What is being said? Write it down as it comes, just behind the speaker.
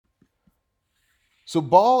So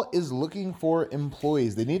Ball is looking for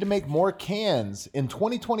employees. They need to make more cans. In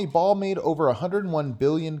 2020, Ball made over 101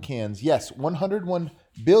 billion cans. Yes, 101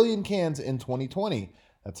 billion cans in 2020.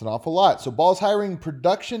 That's an awful lot. So Ball's hiring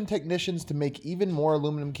production technicians to make even more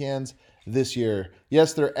aluminum cans this year.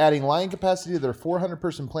 Yes, they're adding line capacity to their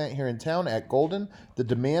 400-person plant here in town at Golden. The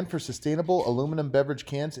demand for sustainable aluminum beverage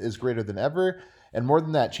cans is greater than ever. And more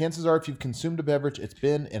than that, chances are if you've consumed a beverage, it's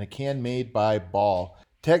been in a can made by Ball.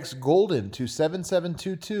 Text Golden to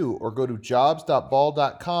 7722 or go to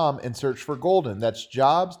jobs.ball.com and search for Golden. That's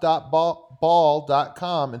jobs.ball.com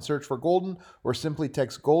and search for Golden, or simply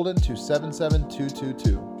text Golden to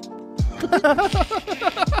 77222.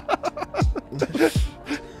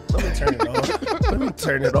 Let me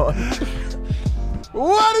turn it on.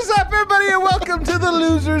 What is up, everybody, and welcome to the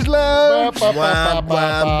Losers Lounge.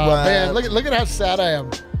 Man, look at how sad I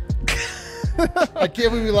am. I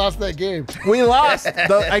can't believe we lost that game. We lost.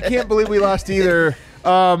 I can't believe we lost either.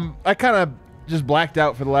 I kind of just blacked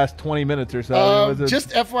out for the last 20 minutes or so. Just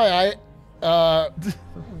FYI,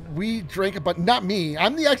 we drank a bunch. Not me.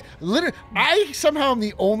 I'm the literally. I somehow am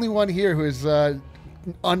the only one here who is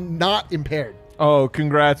not impaired. Oh,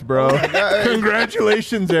 congrats, bro.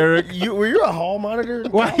 Congratulations, Eric. Were you a hall monitor?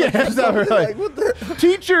 Well, yeah, like, what the?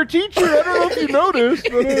 Teacher, I don't know if you noticed.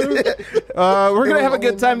 But, we're going to have a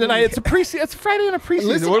good time tonight. It's Friday in a preseason.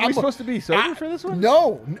 Listen, what are we supposed to be, sober for this one?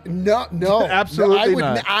 No. Absolutely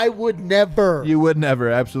not. I would never. You would never,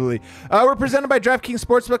 absolutely. We're presented by DraftKings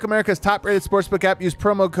Sportsbook, America's top-rated sportsbook app. Use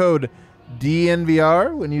promo code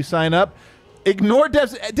DNVR when you sign up. Ignore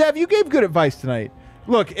Dev's. Dev, you gave good advice tonight.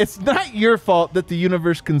 Look, it's not your fault that the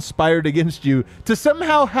universe conspired against you to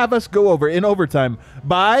somehow have us go over in overtime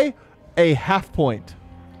by a half point.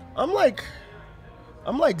 I'm like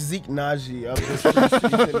Zeke Najee of this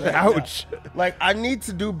season. Ouch. Like, I need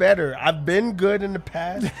to do better. I've been good in the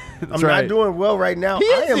past. I'm right. not doing well right now.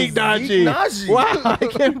 I am Zeke Najee. Wow, I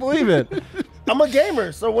can't believe it. I'm a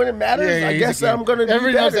gamer, so when it matters, I guess I'm going to do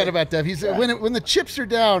Everyone better. knows that about Dev. He's when the chips are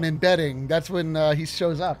down in betting, that's when he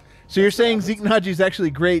shows up. So you're saying Zeke Najee is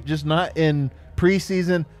actually great, just not in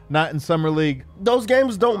preseason, not in summer league? Those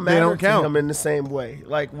games don't matter don't to count. him in the same way.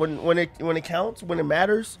 Like when it counts, when it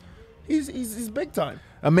matters, he's big time.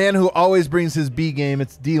 A man who always brings his B game.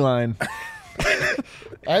 It's D-line.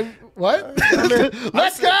 What?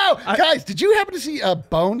 Let's go, guys! Did you happen to see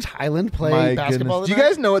Bones Highland play My basketball? goodness. Do you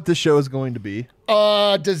guys know what this show is going to be?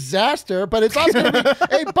 Disaster, but it's also going to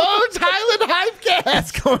be a Bones Highland Hypecast.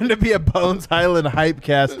 It's going to be a Bones Highland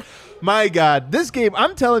Hypecast. My God, this game,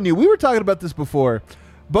 I'm telling you, we were talking about this before.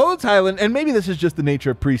 Bones Highland, and maybe this is just the nature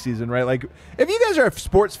of preseason, right? Like, if you guys are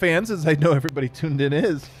sports fans, as I know everybody tuned in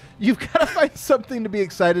is, you've got to find something to be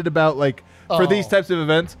excited about, like, for these types of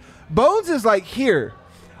events. Bones is like, here,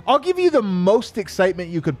 I'll give you the most excitement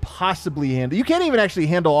you could possibly handle. You can't even actually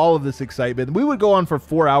handle all of this excitement. We would go on for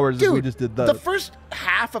 4 hours if we just did the first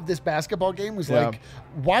half of this basketball game was like,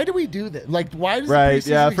 why do we do this? Like, why does right? The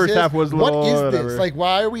Yeah, preseason first exist? half was what low, is whatever. this? Like,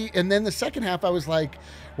 why are we? And then the second half, I was like,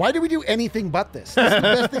 why do we do anything but this? This is the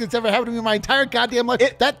best thing that's ever happened to me in my entire goddamn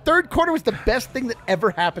life. That third quarter was the best thing that ever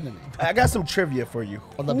happened to me. I got some trivia for you.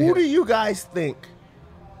 I'd love to Who hear do you guys think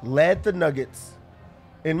led the Nuggets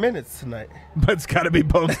in minutes tonight? But it's got to be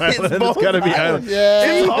Bones Highland. It's got to be Highland. Yeah.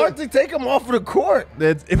 It's hard to take him off of the court.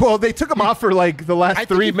 Well, they took him off for like the last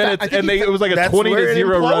 3 minutes, and it was like a that's 20-0 where it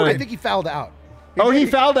imploded. run. I think he fouled out. He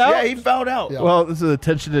fouled out? Yeah, he fouled out. Yeah. Well, this is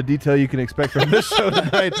attention to detail you can expect from this show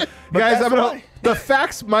tonight. Guys, that's why. the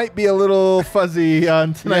facts might be a little fuzzy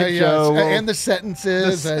on tonight's show. And the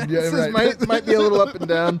sentences. Might be a little up and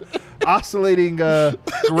down, oscillating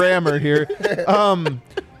grammar here.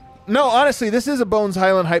 No, honestly, this is a Bones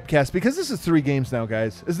Highland Hypecast because this is 3 games now,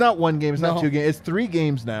 guys. It's not 1 game. It's not 2 games. It's 3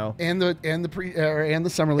 games now. And the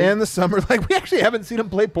summer league. And the summer, like, we actually haven't seen him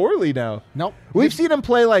play poorly now. Nope. We've seen him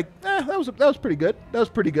play like, that was pretty good. That was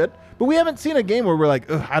pretty good. But we haven't seen a game where we're like,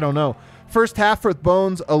 I don't know. First half with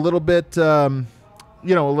Bones, a little bit, a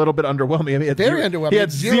little bit underwhelming. I mean, Very underwhelming. He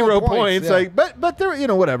had 0 points. Yeah. Like, but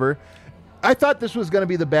there, whatever. I thought this was going to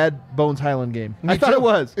be the bad Bones Highland game. Me I thought too. it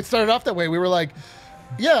was. It started off that way. We were like,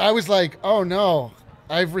 I was like, oh no,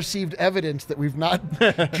 I've received evidence that we've not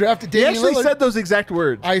drafted He Damian actually Lillard. said those exact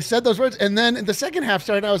words. I said those words, and then in the second half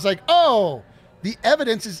started, I was like, oh, the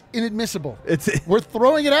evidence is inadmissible. We're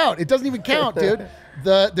throwing it out. It doesn't even count, dude.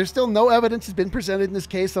 There's still no evidence has been presented in this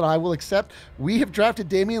case that I will accept. We have drafted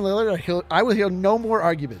Damian Lillard. I will hear no more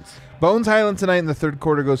arguments. Bones Highland tonight in the third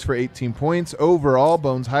quarter goes for 18 points. Overall,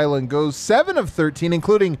 Bones Highland goes 7 of 13,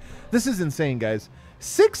 including, this is insane, guys,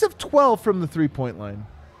 6 of 12 from the three-point line.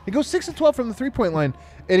 He goes 6 of 12 from the 3-point line,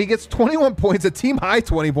 and he gets 21 points, a team high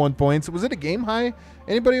 21 points. Was it a game high?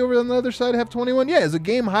 Anybody over on the other side have 21? Yeah, it's a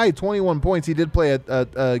game high 21 points. He did play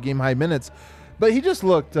at game high minutes, but he just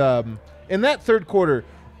looked in that third quarter.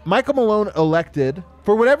 Michael Malone elected,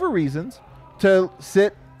 for whatever reasons, to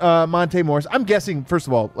sit Monte Morris. I'm guessing, first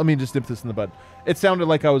of all, let me just nip this in the bud. It sounded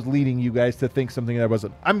like I was leading you guys to think something that I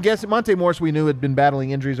wasn't. I'm guessing Monte Morris, we knew, had been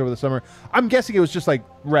battling injuries over the summer. I'm guessing it was just like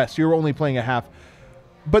rest. You were only playing a half.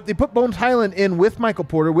 But they put Bones Highland in with Michael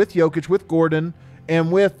Porter, with Jokic, with Gordon,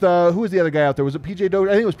 and with, who was the other guy out there? Was it PJ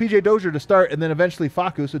Dozier? I think it was PJ Dozier to start, and then eventually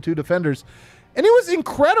Facu, so 2 defenders. And it was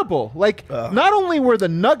incredible. Like, not only were the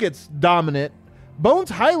Nuggets dominant,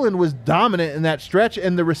 Bones Highland was dominant in that stretch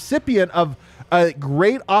and the recipient of a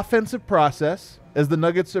great offensive process, as the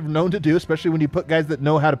Nuggets are known to do, especially when you put guys that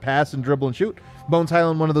know how to pass and dribble and shoot. Bones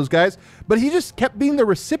Highland, one of those guys. But he just kept being the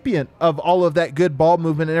recipient of all of that good ball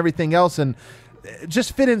movement and everything else, and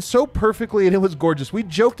just fit in so perfectly, and it was gorgeous. We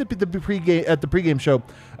joked at the pregame show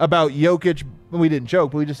about Jokic. We didn't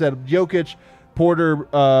joke, but we just said Jokic, Porter,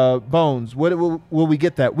 Bones. What will we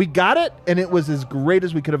get that? We got it, and it was as great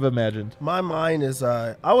as we could have imagined. My mind is,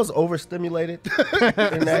 I was overstimulated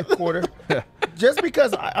in that quarter, just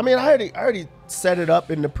because. I already set it up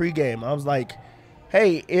in the pregame. I was like,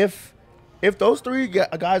 hey, if those 3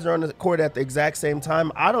 guys are on the court at the exact same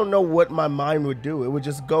time, I don't know what my mind would do. It would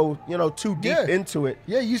just go, too deep into it.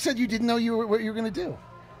 Yeah, you said you didn't know what you were going to do.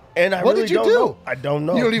 And I what really did you don't do? know. I don't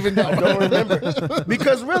know. You don't even know. I don't remember.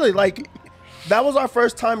 Because really, that was our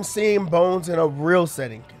first time seeing Bones in a real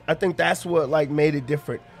setting. I think that's what made it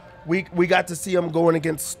different. We got to see him going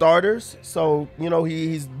against starters. So,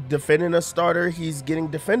 he's defending a starter. He's getting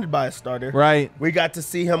defended by a starter. Right. We got to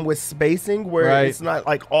see him with spacing where it's not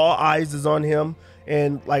like all eyes is on him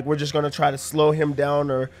and we're just going to try to slow him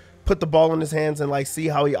down or put the ball in his hands and see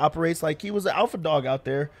how he operates. He was an alpha dog out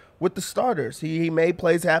there with the starters. He made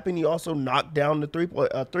plays happen. He also knocked down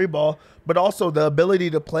the three ball, but also the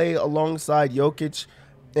ability to play alongside Jokic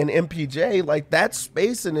and MPJ, that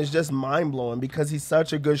spacing is just mind-blowing because he's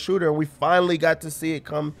such a good shooter, and we finally got to see it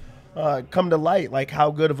come to light,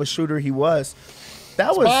 how good of a shooter he was.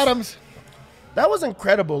 That was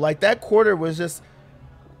incredible. That quarter was just,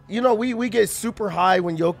 we get super high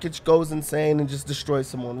when Jokic goes insane and just destroys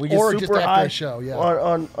someone. We get or super just after high a show, yeah.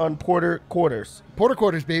 on Porter quarters. Porter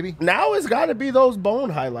quarters, baby. Now it's got to be those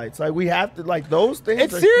Bone highlights. We have to those things.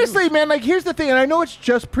 It's seriously, huge. Man. Here's the thing, and I know it's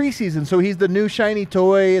just preseason, so he's the new shiny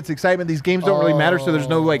toy. It's excitement. These games don't really matter, so there's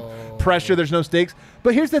no pressure. There's no stakes.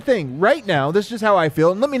 But here's the thing. Right now, this is just how I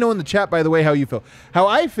feel, and let me know in the chat, by the way, how you feel. How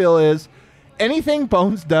I feel is anything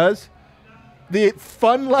Bones does, the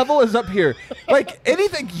fun level is up here.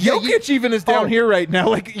 Anything, Jokic even is down here right now.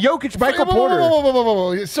 Jokic, Michael Porter.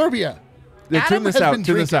 Whoa. Serbia. Yeah, tune this out.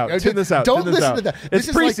 Tune this out. Don't listen to that. It's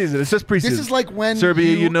preseason. It's just preseason. This is like when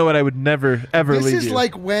Serbia. You know what? I would never ever leave you. This is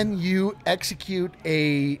like when you execute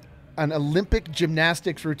an Olympic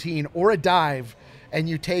gymnastics routine or a dive, and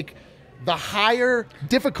you take the higher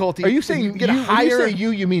difficulty. Are you saying you get a higher? When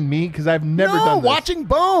you say you mean me? Because I've never done this. Watching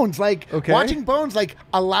Bones, watching Bones,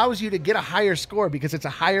 allows you to get a higher score because it's a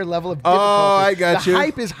higher level of difficulty. Oh, I got you. The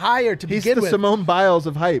hype is higher to begin with. He's the Simone Biles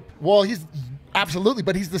of hype. Well, he's absolutely,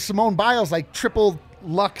 but he's the Simone Biles, triple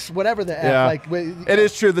Lux, whatever the F. It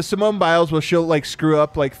is true. The Simone Biles she'll screw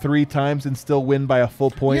up 3 times and still win by a full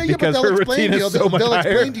point because her routine is so much higher.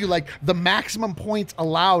 They'll explain to you the maximum points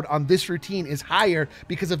allowed on this routine is higher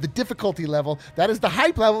because of the difficulty level. That is the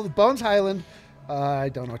hype level. Bones Highland. I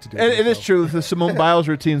don't know what to do. It is true. The Simone Biles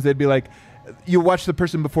routines, they'd be you watch the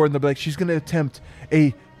person before and they'll be she's going to attempt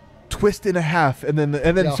a twist and a half, and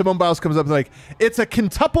then Simone Biles comes up and it's a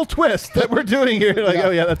quintuple twist that we're doing here.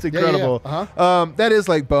 Oh yeah, that's incredible. Yeah. Uh-huh. That is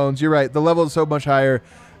like Bones. You're right. The level is so much higher.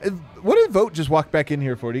 What did Vogt just walk back in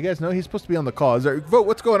here for? Do you guys know? He's supposed to be on the call. Vogt,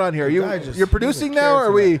 what's going on here? You're producing now, or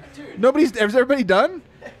are we? Is everybody done?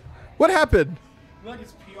 What happened?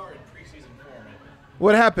 It's PR in preseason format.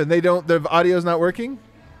 What happened? The audio's not working?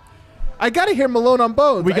 I got to hear Malone on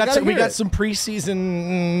Bones. We got some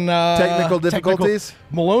preseason technical difficulties.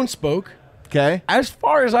 Malone spoke. Okay. As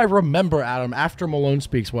far as I remember, Adam, after Malone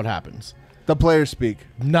speaks, what happens? The players speak.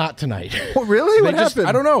 Not tonight. Oh, really? What happened?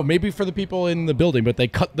 I don't know. Maybe for the people in the building, but they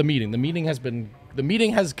cut the meeting. The meeting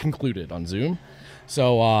has concluded on Zoom.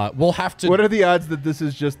 So we'll have to. What are the odds that this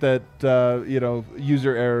is just that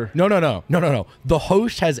user error? No. The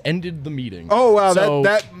host has ended the meeting. Oh wow, so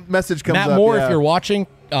that message comes up. Matt Moore, if you're watching,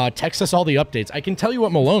 text us all the updates. I can tell you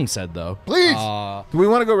what Malone said though. Please. Do we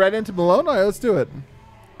want to go right into Malone? All right, let's do it.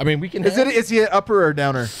 I mean, we can. Is he an upper or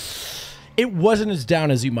downer? It wasn't as down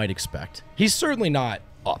as you might expect. He's certainly not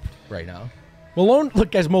up right now.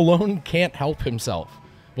 Malone can't help himself.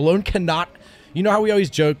 Malone cannot. You know how we always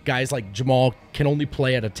joke guys like Jamal can only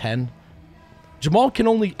play at a 10? Michael can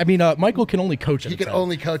only coach at a 10. He can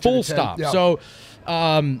only coach full at a 10. stop. Yeah. So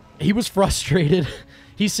he was frustrated.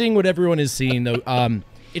 He's seeing what everyone is seeing, though.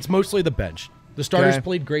 It's mostly the bench. The starters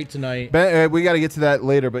played great tonight. We got to get to that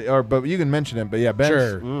later, but you can mention it. But yeah,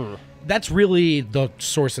 bench. Sure. That's really the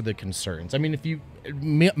source of the concerns. I mean,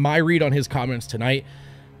 my read on his comments tonight,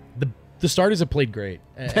 the starters have played great,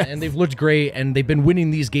 and they've looked great, and they've been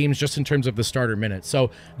winning these games just in terms of the starter minutes.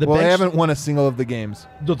 So they haven't won a single of the games.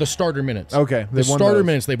 The starter minutes. Okay, the starter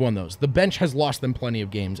minutes, they've won those. The bench has lost them plenty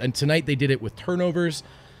of games, and tonight they did it with turnovers.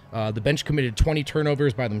 The bench committed 20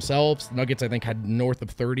 turnovers by themselves. The Nuggets, I think, had north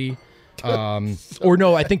of 30.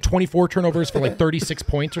 I think 24 turnovers for like 36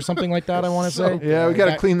 points or something like that, I want to say. Yeah, we got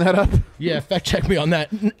to clean that up. Yeah, fact check me on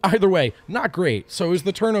that. Either way, not great. So it was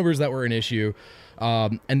the turnovers that were an issue.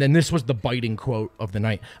 And then this was the biting quote of the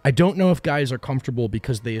night. I don't know if guys are comfortable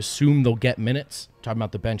because they assume they'll get minutes. Talking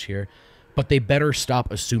about the bench here. But they better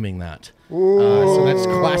stop assuming that. So that's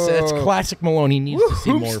classic. That's classic Malone. He needs to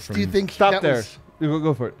see more from. Do you think Stop there?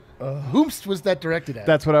 Go for it. Whomst was that directed at?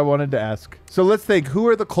 That's what I wanted to ask. So let's think. Who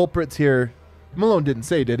are the culprits here? Malone didn't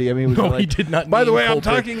say, did he? I mean, he did not. By the way, I'm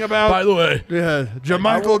talking about. By the way,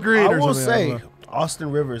 Jermichael Green. I will say,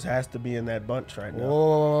 Austin Rivers has to be in that bunch right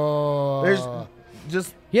now. There's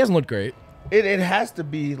just he hasn't looked great. It has to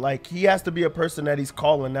be like he has to be a person that he's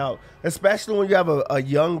calling out, especially when you have a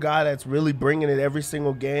young guy that's really bringing it every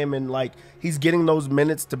single game, and like he's getting those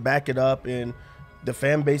minutes to back it up, and the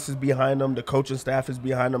fan base is behind him, the coaching staff is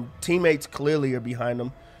behind him, teammates clearly are behind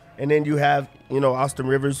him, and then you have Austin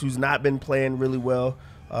Rivers, who's not been playing really well.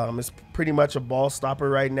 Is pretty much a ball stopper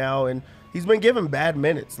right now, and he's been given bad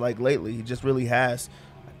minutes like lately. He just really has.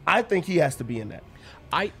 I think he has to be in that.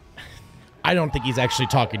 I don't think he's actually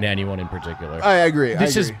talking to anyone in particular. I agree.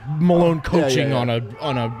 This is Malone coaching on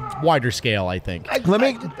a wider scale, I think.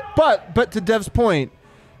 But to Dev's point,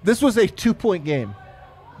 this was a 2-point game.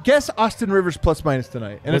 Guess Austin Rivers plus minus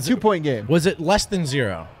tonight in a 2-point game. Was it less than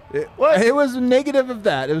 0? It was a negative of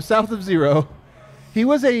that. It was south of 0. He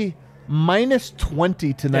was a minus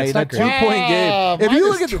 20 tonight in a 2-point game. If you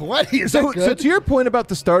look at 20, so to your point about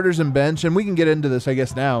the starters and bench, and we can get into this, I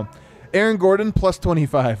guess now. Aaron Gordon plus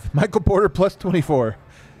 25, Michael Porter plus 24,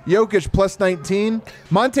 Jokic plus 19,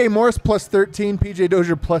 Monte Morris plus 13, PJ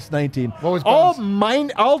Dozier plus 19. What was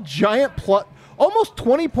all giant plus. Almost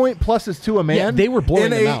 20-point pluses to a man. Yeah, they were blowing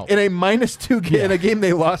them out. In a minus 2 game, in a game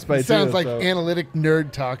they lost by 2. Sounds like analytic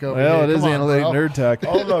nerd talk over here. Well, it is analytic nerd talk.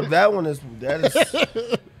 Oh, no, that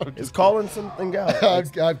is calling something out.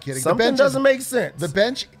 I'm kidding. Something doesn't make sense. The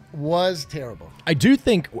bench was terrible. I do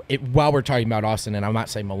think, while we're talking about Austin, and I'm not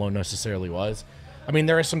saying Malone necessarily was, I mean,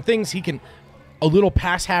 there are some things he can, a little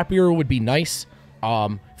pass happier would be nice.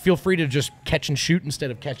 Feel free to just catch and shoot instead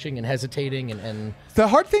of catching and hesitating. And the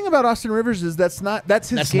hard thing about Austin Rivers is that's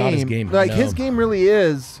his game. Not his game. Like his game really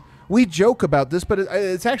is. We joke about this, but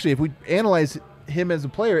it's actually, if we analyze him as a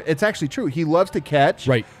player, it's actually true. He loves to catch,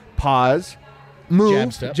 pause,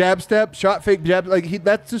 move, jab step, shot fake, jab. Like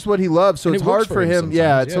that's just what he loves. So it's hard for him.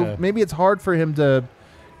 So maybe it's hard for him to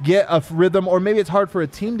get a rhythm, or maybe it's hard for a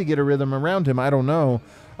team to get a rhythm around him. I don't know.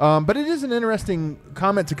 But it is an interesting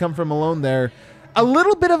comment to come from Malone there. A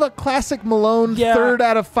little bit of a classic Malone, 3rd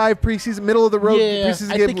out of 5 preseason, middle of the road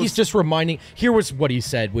preseason game. I think he's just reminding. Here was what he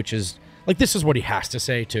said, which is like this is what he has to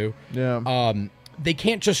say too. Yeah. They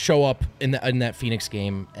can't just show up in that Phoenix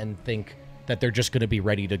game and think that they're just going to be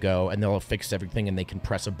ready to go and they'll have fixed everything and they can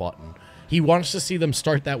press a button. He wants to see them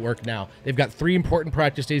start that work now. They've got 3 important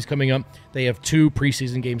practice days coming up. They have 2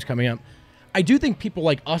 preseason games coming up. I do think people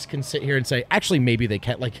like us can sit here and say, actually, maybe they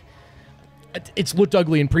can't. Like, it's looked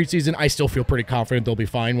ugly in preseason. I still feel pretty confident they'll be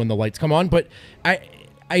fine when the lights come on. But I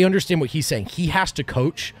understand what he's saying. He has to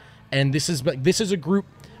coach, and this is a group.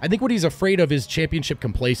 I think what he's afraid of is championship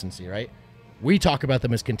complacency, right? We talk about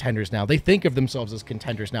them as contenders now. They think of themselves as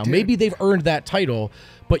contenders now. Dude. Maybe they've earned that title,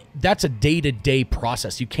 but that's a day-to-day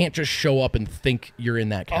process. You can't just show up and think you're in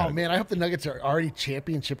that category. Oh, man, I hope the Nuggets are already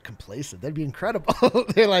championship complacent. That'd be incredible.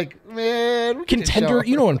 They're like, man. Contender,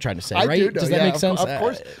 you know what I'm trying to say, right? I do know, Does that make sense?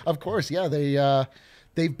 Of course, yeah.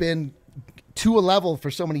 They've been to a level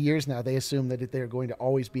for so many years now. They assume that they're going to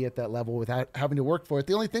always be at that level without having to work for it.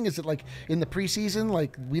 The only thing is that, like, in the preseason,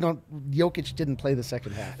 like, Jokic didn't play the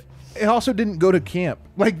second half. It also didn't go to camp.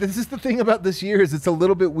 Like, this is the thing about this year is it's a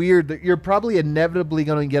little bit weird that you're probably inevitably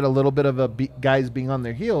going to get a little bit of guys being on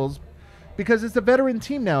their heels because it's a veteran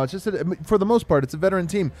team now. It's just, for the most part, it's a veteran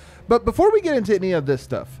team. But before we get into any of this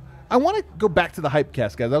stuff, I want to go back to the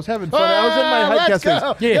Hypecast, guys. I was having fun. I was in my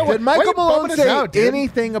Hypecast phase. Yeah. Did Michael Malone say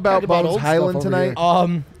anything about Bones Highland tonight?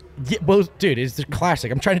 Yeah, dude, it's the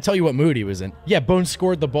classic. I'm trying to tell you what mood he was in. Yeah, Bones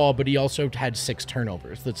scored the ball, but he also had 6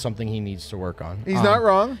 turnovers. That's something he needs to work on. He's not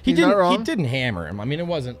wrong. He didn't hammer him. I mean, it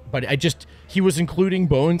wasn't. But he was including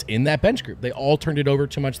Bones in that bench group. They all turned it over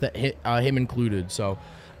too much, that him included. So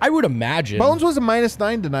I would imagine Bones was a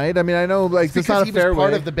 -9 tonight. I mean, I know like it's not a fair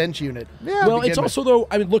part way. of the bench unit. Yeah. Well, it's also though.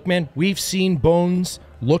 I mean, look, man, we've seen Bones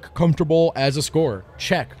look comfortable as a scorer.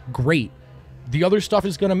 Check, great. The other stuff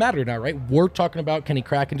is going to matter now, right? We're talking about can he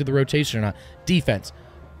crack into the rotation or not? Defense,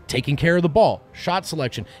 taking care of the ball, shot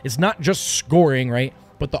selection. It's not just scoring, right?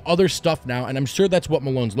 But the other stuff now, and I'm sure that's what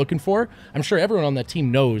Malone's looking for. I'm sure everyone on that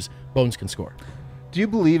team knows Bones can score. Do you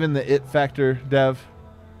believe in the it factor, Dev?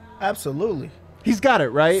 Absolutely. He's got it,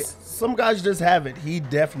 right? Some guys just have it. He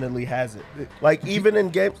definitely has it. Like even in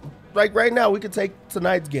games, like right now, we could take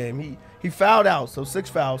tonight's game. He fouled out, so 6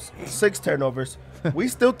 fouls, 6 turnovers. We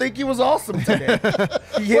still think he was awesome today.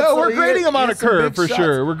 Well, we're grading him on a curve for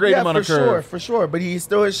sure. We're grading him on a curve. For sure. But he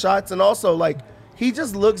still his shots, and also like he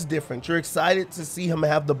just looks different. You're excited to see him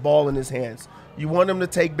have the ball in his hands. You want him to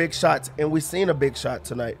take big shots, and we've seen a big shot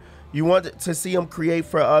tonight. You want to see him create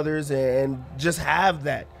for others and just have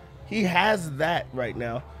that. He has that right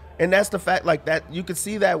now. And that's the fact, like that, you can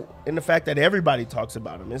see that in the fact that everybody talks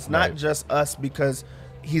about him. It's not just us because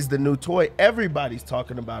he's the new toy. Everybody's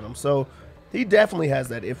talking about him. So he definitely has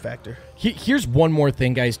that it factor. Here's one more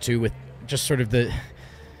thing, guys, too, with just sort of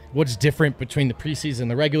what's different between the preseason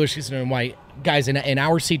and the regular season, and why guys in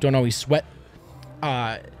our seat don't always sweat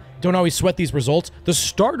these results. The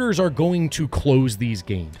starters are going to close these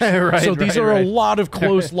games. So these are a lot of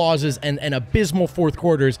close losses and abysmal fourth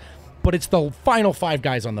quarters, but it's the final 5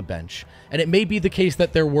 guys on the bench. And it may be the case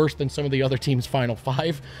that they're worse than some of the other teams' final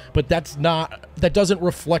 5, but that doesn't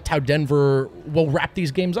reflect how Denver will wrap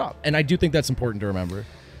these games up. And I do think that's important to remember.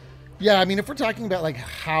 Yeah, I mean, if we're talking about like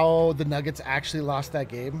how the Nuggets actually lost that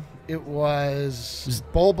game, it was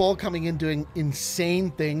Bol coming in doing insane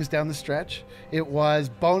things down the stretch. It was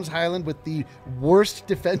Bones Hyland with the worst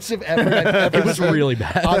defensive effort I've ever It was seen really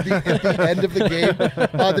bad. at the end of the game.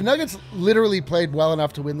 The Nuggets literally played well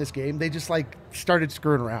enough to win this game. They just like started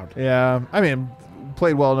screwing around. Yeah, I mean,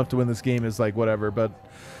 played well enough to win this game is like whatever, but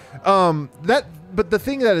But the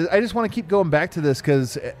thing that is, I just want to keep going back to this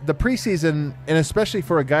because the preseason, and especially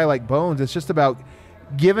for a guy like Bones, it's just about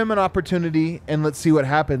give him an opportunity and let's see what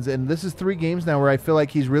happens. And this is 3 games now where I feel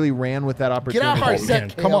like he's really ran with that opportunity. Get off our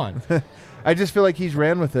set, Come on. I just feel like he's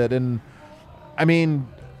ran with it. And I mean,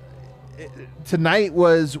 tonight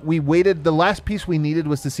we waited. The last piece we needed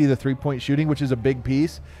was to see the 3-point shooting, which is a big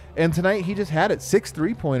piece. And tonight he just had it, 6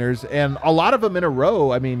 3-pointers and a lot of them in a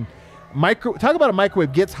row. I mean, talk about a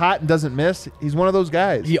microwave, gets hot and doesn't miss. He's one of those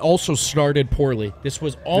guys. He also started poorly. This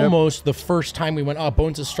was almost the first time we went,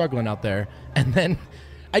 Bones is struggling out there. And then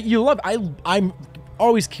I'm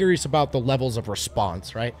always curious about the levels of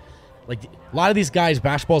response, right? Like a lot of these guys,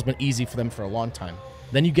 basketball's been easy for them for a long time.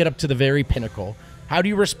 Then you get up to the very pinnacle. How do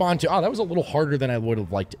you respond to, that was a little harder than I would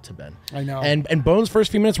have liked it to been. I know. And Bones'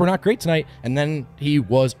 first few minutes were not great tonight, and then he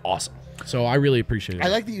was awesome. So I really appreciate it. I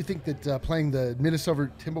like that you think that playing the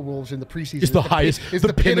Minnesota Timberwolves in the preseason is the highest, is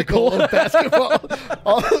the pinnacle of basketball.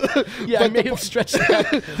 I may have stretched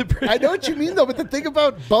that. I know what you mean, though. But the thing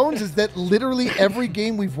about Bones is that literally every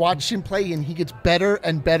game we've watched him play in, he gets better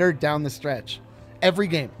and better down the stretch. Every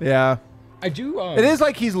game. Yeah. I do. It is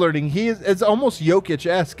like he's learning. It's almost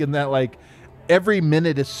Jokic-esque in that, like, every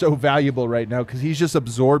minute is so valuable right now because he's just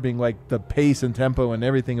absorbing, like, the pace and tempo and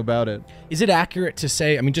everything about it. Is it accurate to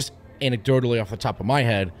say, I mean, just anecdotally off the top of my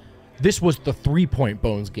head, this was the 3-point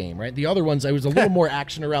Bones game, right? The other ones, it was a little more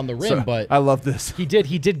action around the rim, but I love this. He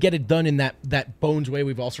did get it done in that Bones way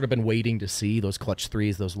we've all sort of been waiting to see, those clutch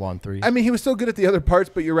threes, those long threes. I mean, he was still good at the other parts,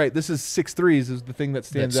 but you're right. This is 6 threes is the thing that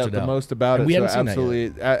stands out the most about it. We haven't seen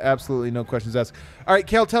that yet. Absolutely no questions asked. All right,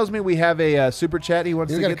 Kale tells me we have a super chat he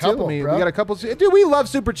wants to get to. We got a couple. Dude, we love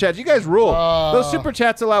super chats. You guys rule. Those super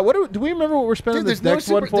chats a lot. Do we remember what we're spending this next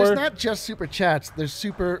one for? There's not just super chats. There's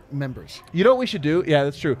super members. You know what we should do? Yeah,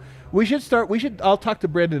 that's true. I'll talk to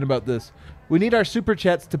Brandon about this. We need our super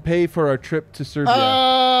chats to pay for our trip to Serbia.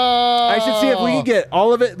 I should see if we can get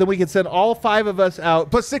all of it. Then we can send all 5 of us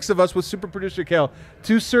out, plus 6 of us with super producer Kale,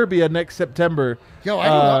 to Serbia next September. Yo, I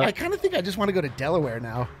don't know. I kind of think I just want to go to Delaware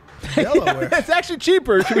now. Delaware. It's actually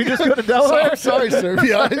cheaper. Should we just go to Delaware? Sorry,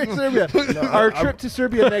 Serbia. Serbia. No, our trip to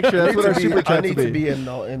Serbia next year. That's what our super chats I need to be in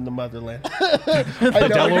the motherland. We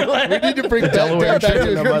need to bring Delaware back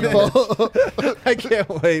to the motherland. I can't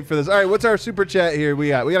wait for this. All right, what's our super chat here? We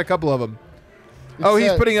got a couple of them.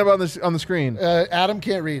 He's putting it up on the screen. Adam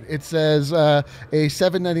can't read. It says a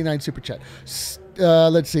 $7.99 super chat.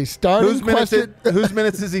 Let's see. Starting whose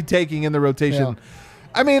minutes is he taking in the rotation?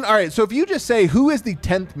 I mean, all right. So if you just say who is the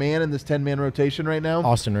 10th man in this 10-man rotation right now,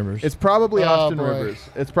 Austin Rivers. it's probably Austin boy. Rivers.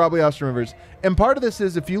 It's probably Austin Rivers. And part of this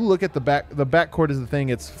is if you look at the backcourt is the thing.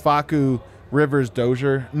 It's Facu, Rivers,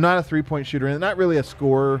 Dozier. Not a 3-point shooter, and not really a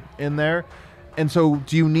scorer in there. And so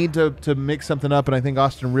do you need to mix something up? And I think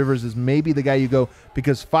Austin Rivers is maybe the guy you go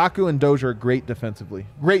because Facu and Dozier are great defensively.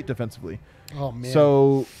 Oh man.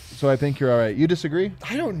 So I think you're all right. You disagree?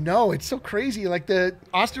 I don't know. It's so crazy. Like the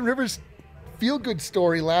Austin Rivers feel-good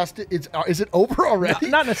story lasted. Is it over already?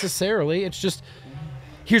 Not necessarily. It's just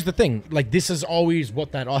here's the thing. Like this is always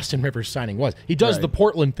what that Austin Rivers signing was. He does the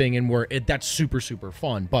Portland thing, and that's super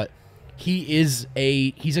fun. But he's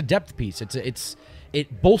a depth piece.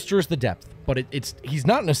 It bolsters the depth, but he's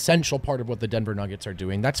not an essential part of what the Denver Nuggets are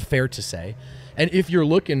doing. That's fair to say. And if you're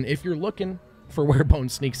looking for where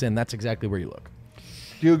Bones sneaks in, that's exactly where you look.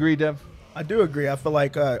 Do you agree, Dev? I do agree. I feel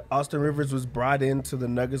like Austin Rivers was brought into the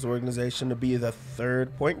Nuggets organization to be the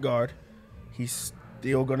third point guard. He's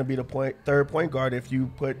still going to be the third point guard if you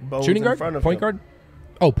put Bones Shooting guard? in front of point him. guard?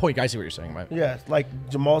 Oh, point guard. I see what you're saying. Yeah, like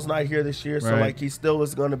Jamal's not here this year, so Right. like he still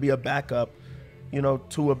is going to be a backup,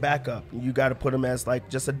 to a backup. You got to put him as like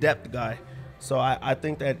just a depth guy. So I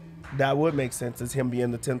think that would make sense as him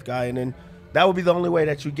being the 10th guy, and then that would be the only way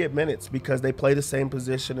that you get minutes because they play the same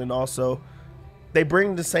position and also they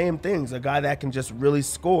bring the same things. A guy that can just really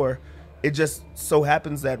score. It just so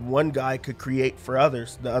happens that one guy could create for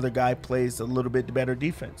others. The other guy plays a little bit better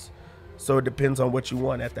defense. So it depends on what you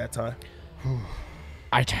want at that time.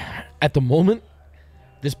 At the moment,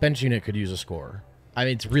 this bench unit could use a scorer. I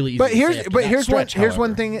mean, it's really easy. But to say after that here's one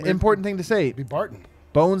however. thing important thing to say. Be Barton.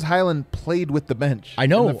 Bones Highland played with the bench. I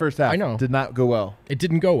know. In the first half. I know. Did not go well. It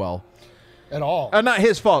didn't go well. At all. Not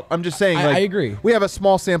his fault. I'm just saying. I agree. We have a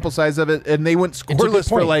small sample size of it, and they went a good scoreless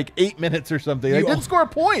for point. like 8 minutes or something. They You didn't al- score a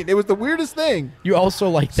point. It was the weirdest thing. You also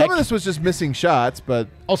like Some that. of this was just missing shots, but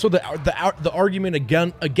Also, the argument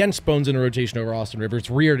against Bones in a rotation over Austin Rivers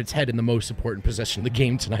reared its head in the most important possession of the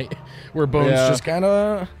game tonight, where Bones Yeah. just kind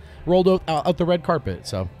of rolled out the red carpet.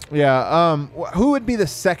 So yeah. Who would be the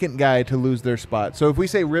second guy to lose their spot? So if we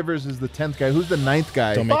say Rivers is the 10th guy, who's the 9th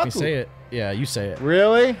guy? don't make me Facu. say it. Yeah, you say it.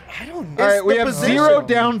 Really? I don't know. All right, we the have position. 0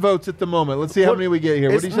 down votes at the moment. Let's see how many we get here.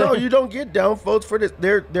 What do you say? No, you don't get down votes for this.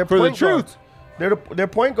 They're For the point truth. guards. They're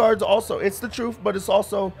point guards also. It's the truth, but it's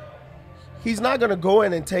also he's not going to go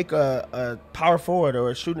in and take a power forward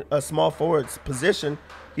or a small forward's position.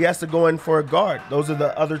 He has to go in for a guard. Those are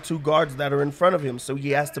the other two guards that are in front of him, so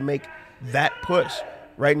he has to make that push.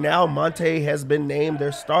 Right now, Monte has been named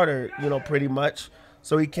their starter, pretty much.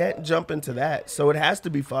 So he can't jump into that. So it has to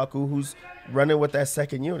be Facu who's running with that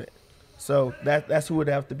second unit. So that's who it would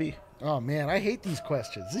have to be. Oh man, I hate these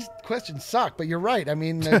questions. These questions suck, but you're right. I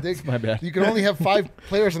mean, my bad. You can only have 5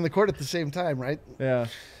 players on the court at the same time, right? Yeah.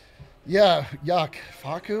 Yeah, yuck.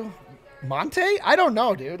 Facu? Monte? I don't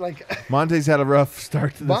know, dude. Like Monte's had a rough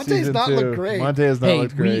start to the Monte's season, not too. looked great. Monte has not Hey,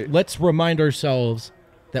 looked great. let's remind ourselves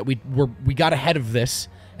that we got ahead of this,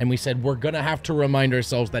 and we said we're gonna have to remind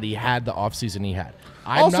ourselves that he had the offseason he had.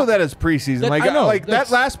 That is preseason. I know, that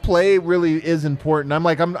that's- last play really is important.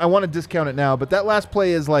 I want to discount it now, but that last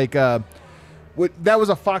play is like that was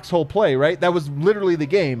a foxhole play, right? That was literally the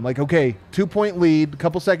game. Like, okay, 2-point lead, a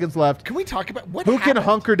couple seconds left. can we talk about what Who can happened?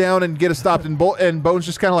 hunker down and get a stop? And Bones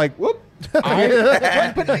just kind of like, whoop.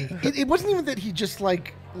 But it wasn't even that he just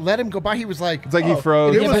like let him go by. He was like, It's like he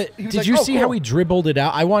froze. It Yeah, was- but he was did like, you "Oh, see how cool." he dribbled it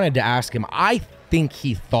out? I wanted to ask him. I think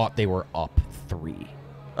he thought they were up 3.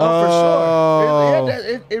 Oh, Oh. for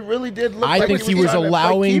sure. It really did look I like think he was trying to play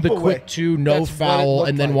allowing the keep away. quick 2, no That's what it foul, looked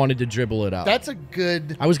and then like. wanted to dribble it out. That's a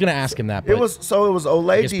good. I was going to ask him that, but It was I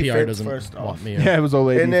Olay guess PR defense doesn't first want off. me. Yeah, it was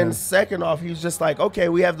Olay And then defense. second off, he was just like, okay,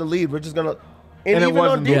 we have the lead. We're just going to. And And it even on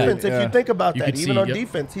wasn't the lead, defense, if yeah. you think about You that, could even see, on yep.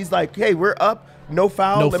 defense, he's like, hey, we're up. No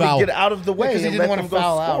foul. No Let foul. me get out of the way. Because he and didn't let want them to go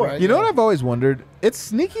foul out, score. right? You know what I've always wondered? It's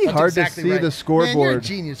sneaky That's hard exactly to see right. the Man, you're a scoreboard.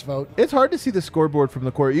 genius, vote. It's hard to see the scoreboard from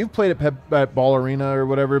the court. You've played at Ball Arena or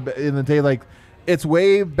whatever in the day. Like, it's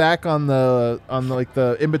way back on the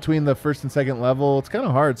in between the first and second level. It's kind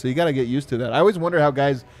of hard, so you got to get used to that. I always wonder how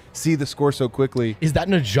guys see the score so quickly. Is that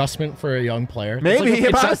an adjustment for a young player? Maybe.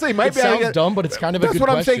 It's like Honestly, it might it be. sounds dumb, but it's kind of a That's good what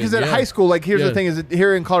I'm question. saying. Because at Yeah. high school, like here's Yeah. the thing: is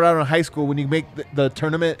here in Colorado in high school, when you make the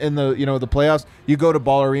tournament in the the playoffs, you go to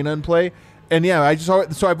Ball Arena and play. And yeah,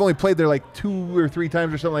 I've only played there like 2 or 3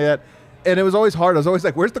 times or something like that. And it was always hard. I was always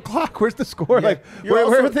like, "Where's the clock? Where's the score? Yeah. Like, You're where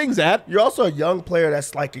also- are things at?" You're also a young player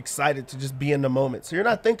that's like excited to just be in the moment. So you're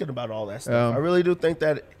not thinking about all that stuff. I really do think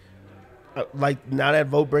that, like now that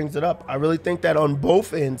vote brings it up, I really think that on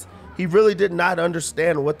both ends, he really did not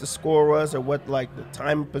understand what the score was or what like the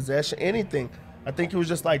time of possession, anything. I think he was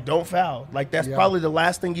just like, don't foul. Like, that's probably the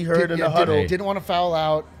last thing he heard in the huddle. Didn't want to foul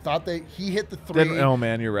out. Thought that he hit the three. Oh,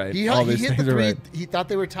 man, you're right. He All hit these the things are three. right. He thought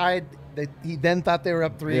they were tied. He then thought they were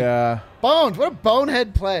up 3. Yeah. Bones, what a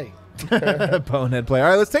bonehead play. Bonehead play. All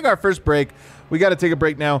right, let's take our first break. We got to take a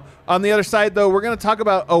break now. On the other side, though, we're going to talk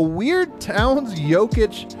about a weird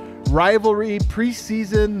Towns-Jokic rivalry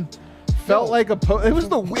preseason. Felt like it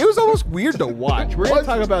was almost weird to watch. We're gonna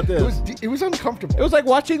talk about this. It was uncomfortable. It was like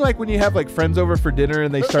watching when you have friends over for dinner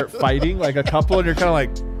and they start fighting like a couple and you're kind of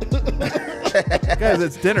like, guys,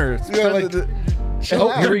 it's dinner.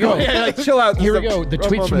 Chill out. Here we go. Yeah, chill out. Here we go. The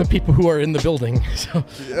tweets from the people who are in the building. So,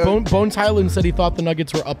 Bones Highland said he thought the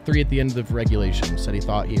Nuggets were up 3 at the end of regulation. Said he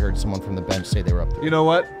thought he heard someone from the bench say they were up 3. You know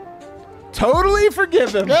what? Totally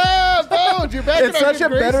forgive him. Yeah, Bones, you're back. It's such a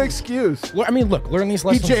better excuse. I mean, look, learn these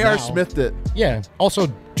lessons J.R. now. Smithed it. Yeah. Also,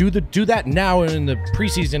 do that now in the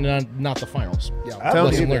preseason and not the finals. Yeah. I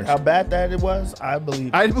believe it. How bad that it was, I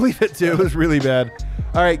believe it too. It was really bad.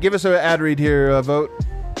 All right, give us an ad read here, Vote.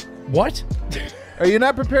 What? Are you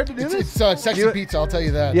not prepared to do this? It's sexy pizza, I'll tell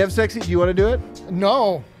you that. You have sexy? Do you want to do it?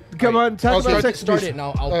 No. Come on, talk about sexy Start pizza. it and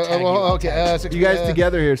I'll tag you. Okay. You guys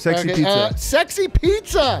together here, sexy pizza. Sexy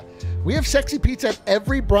pizza. We have sexy pizza at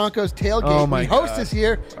every Broncos tailgate. Oh my we host God. this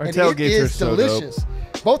year, Our and tailgates it are is so delicious.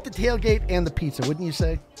 Both the tailgate and the pizza, wouldn't you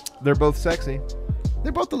say? They're both sexy.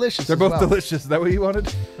 They're both delicious. They're as both well. delicious. Is that what you wanted?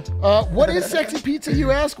 What is sexy pizza, you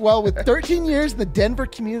ask? Well, with 13 years in the Denver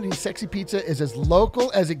community, sexy pizza is as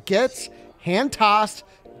local as it gets. Hand-tossed,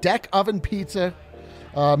 deck oven pizza,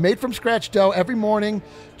 made from scratch dough every morning.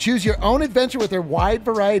 Choose your own adventure with their wide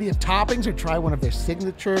variety of toppings or try one of their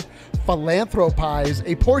signature philanthropies.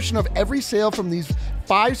 A portion of every sale from these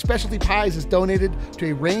 5 specialty pies is donated to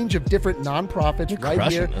a range of different nonprofits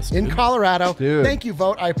right here in Colorado. Dude. Thank you,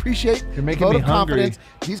 Vote. I appreciate You're making vote me of hungry. confidence.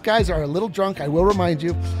 These guys are a little drunk, I will remind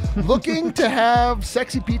you. Looking to have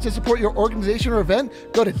Sexy Pizza support your organization or event?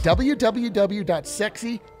 Go to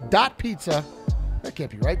www.sexy.pizza. That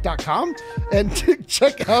can't be right. .com and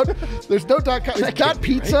check out. There's no .com. It's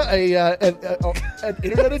 .pizza, an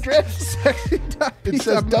internet address. It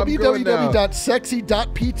says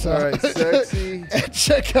www.sexy.pizza. All right, sexy. And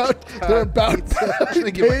check out their about page. It's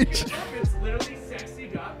literally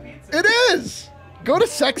sexy.pizza. It is. Go to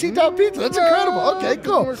sexy.pizza. That's incredible. Okay,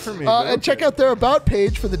 cool. work for me, And check out their about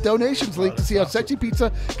page for the donations link to see how Sexy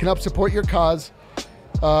Pizza can help support your cause.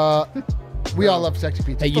 We all love Sexy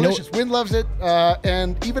Pizza. Hey, It's delicious. Win loves it.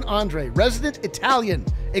 And even Andre, resident Italian,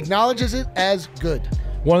 acknowledges it as good.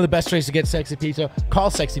 One of the best ways to get Sexy Pizza,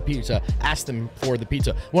 call Sexy Pizza. Ask them for the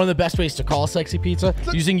pizza. One of the best ways to call Sexy Pizza,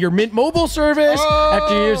 using your Mint Mobile service.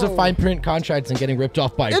 After years of fine print contracts and getting ripped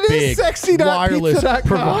off by big wireless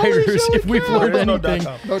providers, if we've learned anything,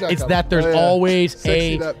 it's that there's always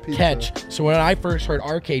a catch. So when I first heard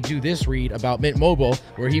RK do this read about Mint Mobile,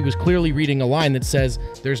 where he was clearly reading a line that says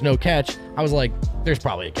there's no catch, I was like, there's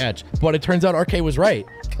probably a catch. But it turns out RK was right.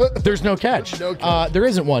 There's no catch. There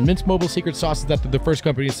isn't one. Mint Mobile secret sauce is that they're the first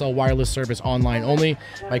company to sell wireless service online only.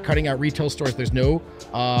 By cutting out retail stores, there's no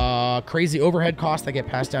crazy overhead costs that get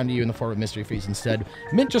passed down to you in the form of mystery fees. Instead,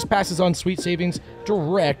 Mint just passes on sweet savings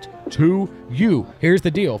direct to you. Here's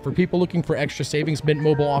the deal. For people looking for extra savings, Mint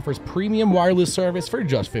Mobile offers premium wireless service for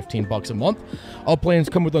just $15 a month. All plans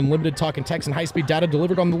come with unlimited talk and text and high-speed data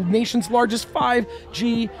delivered on the nation's largest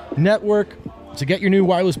 5G network. To get your new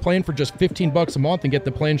wireless plan for just $15 a month and get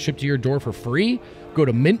the plan shipped to your door for free, go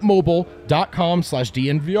to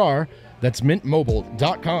mintmobile.com/DNVR. That's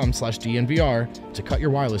mintmobile.com/DNVR to cut your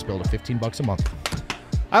wireless bill to $15 a month.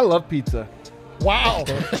 I love pizza. Wow.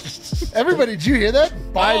 Everybody, did you hear that?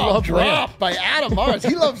 I love drop by Adam Mars.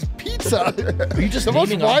 He loves pizza. Are you just the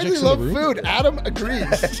most naming widely objects in the loved room? food? Adam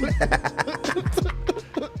agrees.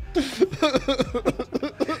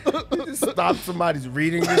 Stop somebody's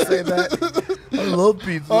reading to say that. I love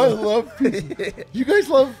pizza. I love pizza. You guys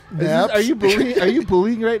love naps? Are you bullying? Are you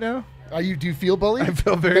bullying right now? Do you feel bullied? I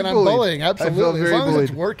feel very then I'm bullied. bullying, absolutely. I feel very as long as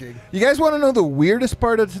it's bullied. working. You guys want to know the weirdest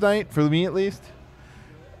part of tonight, for me at least?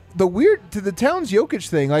 The Towns Jokic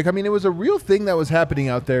thing. Like, I mean, it was a real thing that was happening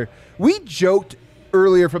out there. We joked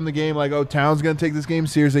earlier from the game, like, oh, Towns going to take this game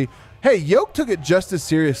seriously. Hey, Jokic took it just as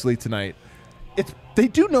seriously tonight. They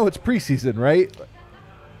do know it's preseason, right?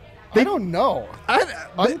 I don't know.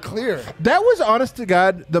 Unclear. That was, honest to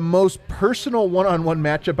God, the most personal one-on-one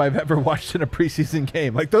matchup I've ever watched in a preseason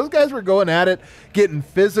game. Like, those guys were going at it, getting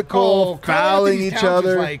physical, fouling each Towns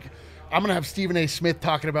other. was like, I'm going to have Stephen A. Smith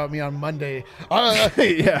talking about me on Monday.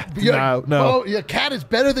 Yeah, no. Oh, yeah, Cat is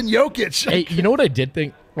better than Jokic. Hey, you know what I did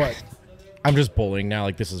think? What? I'm just bullying now.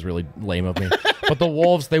 Like, this is really lame of me. But the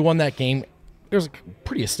Wolves, they won that game there was a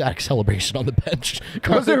pretty ecstatic celebration on the bench. Was it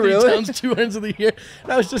Karl-Anthony really? Towns 2 wins of the year.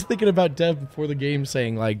 And I was just thinking about Dev before the game,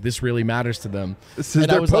 saying like this really matters to them. This is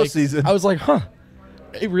And their I was postseason. Like, I was like, huh,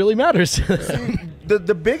 it really matters to them.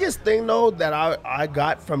 The biggest thing though that I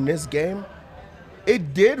got from this game,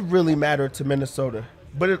 it did really matter to Minnesota,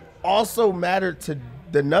 but it also mattered to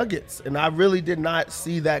the Nuggets, and I really did not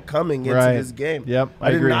see that coming into Right. this game. Yep, I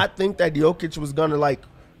I did agree. not think that Jokic was gonna like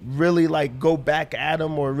really like go back at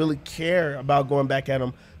him or really care about going back at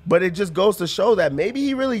him. But it just goes to show that maybe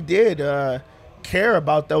he really did care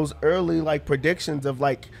about those early like predictions of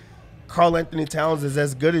like Karl-Anthony Towns is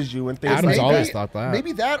as good as you and things Adams like always that. thought that.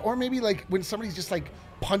 Maybe that, or maybe like when somebody's just like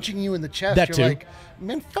punching you in the chest, That you're too. like,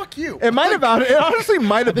 man, fuck you. It might have. It honestly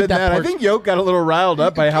might have been that that. I part- think Yoke got a little riled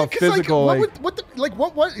up by how 'Cause, physical. Like,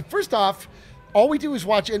 what? First off, all we do is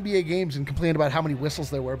watch NBA games and complain about how many whistles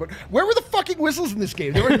there were. But where were the fucking whistles in this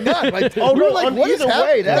game? There were none. Like, Oh we no! were like, on what is either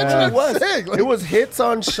way, happening? that's That's what what I'm saying. Like, it was hits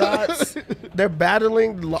on shots. They're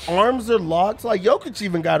battling. Arms are locked. Like Jokic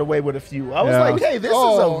even got away with a few. I was Yeah. like, hey, this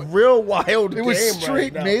Oh, is a real wild It was game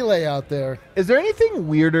straight right now. melee out there. Is there anything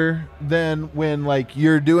weirder than when like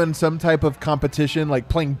you're doing some type of competition, like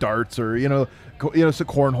playing darts or so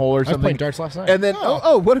cornhole or I was something? playing darts last night. And then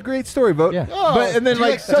what a great story, Vote. Yeah. But and then do you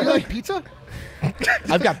like do you somebody, like pizza?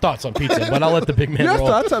 I've got thoughts on pizza, but I'll let the big man you have roll.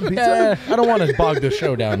 thoughts on pizza? I don't want to bog the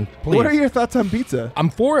show down. Please. What are your thoughts on pizza? I'm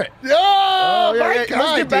for it. Oh, yeah, my yeah, let's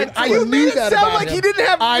God, get back dude. to I it. You knew made it that sound about like him. he didn't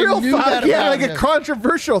have I real knew thoughts. that He had about like a him.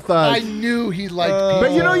 controversial thought. I knew he liked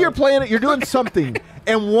pizza. But you're playing it, you're doing something,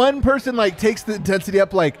 and one person like takes the intensity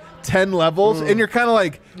up like 10 levels, and you're kind of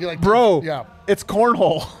like, You're like, bro, yeah. it's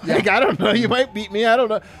cornhole. Like, I don't know, you might beat me, I don't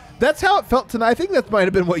know. That's how it felt tonight. I think that might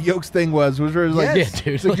have been what Yoke's thing was where it was like, Yes. Yeah,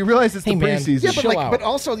 dude. it's like you realize it's Hey, the man. preseason. Yeah, but Chill like, out. but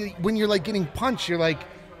also when you're like getting punched, you're like,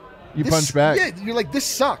 you this- punch back. Yeah, you're like, this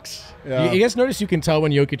sucks. Yeah. You guys notice you can tell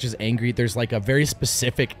when Jokic is angry. There's like a very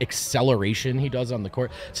specific acceleration he does on the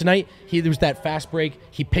court. Tonight, there was that fast break.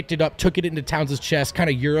 He picked it up, took it into Towns' chest,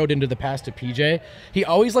 kind of euroed into the pass to PJ. He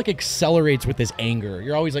always like accelerates with his anger.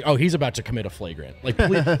 You're always like, oh, he's about to commit a flagrant. Like,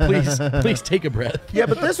 please take a breath. Yeah,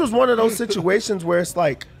 but this was one of those situations where it's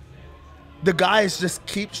like the guy just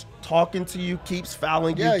keeps talking to you, keeps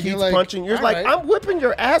fouling Yeah, you, you're keeps like, punching. You're all like, right. I'm whipping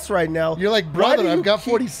your ass right now. You're like, Why brother, do you I've got keep-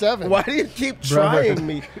 47. Why do you keep Brother. trying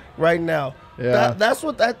me right now? Yeah. That's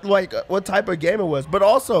what what type of game it was. But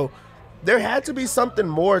also, there had to be something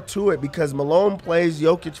more to it because Malone plays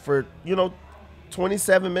Jokic for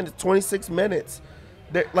 27 minutes, 26 minutes.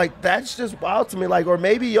 Like, that's just wild to me. Like, or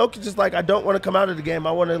maybe Jokic is like, I don't want to come out of the game.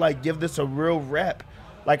 I want to like give this a real rep.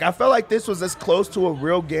 Like, I felt like this was as close to a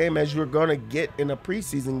real game as you're gonna get in a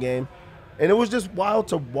preseason game, and it was just wild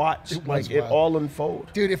to watch. It was Like it wild. all unfold.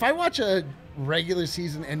 Dude, if I watch a regular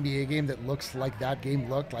season NBA game that looks like that game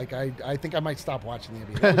looked, like I think I might stop watching the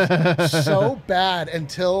NBA. It was so bad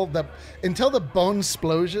until the bone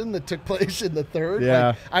explosion that took place in the third. Yeah.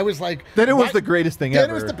 Like, I was like, Then it was why- the greatest thing then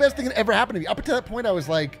ever. it was the best thing that ever happened to me. Up until that point, I was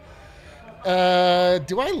like,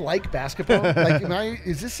 do I like basketball? Like,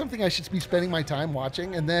 is this something I should be spending my time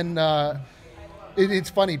watching? And then it's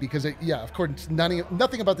funny because, of course,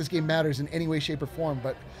 nothing about this game matters in any way, shape, or form.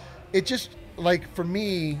 But it just, like, for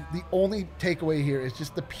me, the only takeaway here is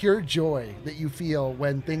just the pure joy that you feel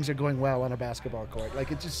when things are going well on a basketball court.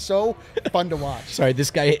 Like, it's just so fun to watch. Sorry, this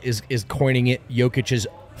guy is coining it Jokic's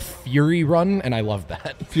Fury Run, and I love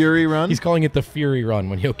that. Fury run. He's calling it the Fury Run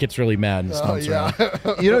when Jokic's really mad and stomps around.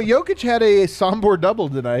 Jokic had a Sombor double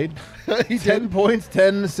tonight. He 10 did. points,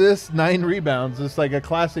 10 assists, 9 rebounds. It's like a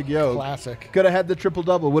classic Yoke. Classic. Could have had the triple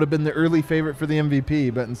double. Would have been the early favorite for the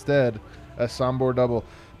MVP, but instead, a Sombor double.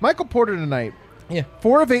 Michael Porter tonight. Yeah.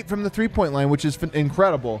 4 of 8 from the 3-point line, which is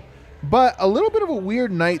incredible. But a little bit of a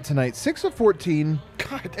weird night tonight. 6 of 14.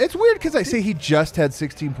 God. It's weird because I say he just had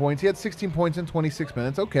 16 points. He had 16 points in 26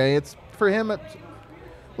 minutes. Okay, it's for him. It's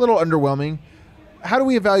a little underwhelming. How do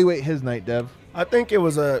we evaluate his night, Dev? I think it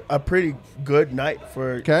was a pretty good night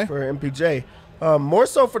for Okay. MPJ. More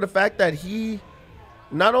so for the fact that he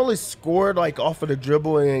not only scored like off of the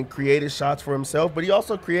dribble and created shots for himself, but he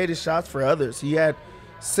also created shots for others. He had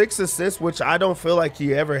 6 assists, which I don't feel like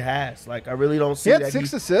he ever has. Like, I really don't see He had that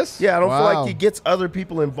 6 assists? Yeah, I don't feel Wow. like he gets other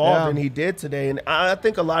people involved, Yeah. and he did today. And I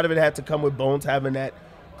think a lot of it had to come with Bones having that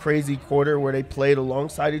crazy quarter where they played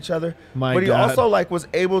alongside each other. My but he God. also like was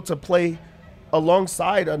able to play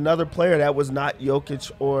alongside another player that was not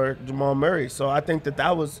Jokic or Jamal Murray. So I think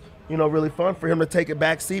that was, really fun for him to take a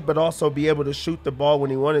back seat, but also be able to shoot the ball when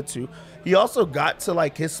he wanted to. He also got to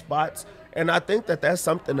like his spots, and I think that that's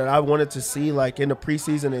something that I wanted to see like in the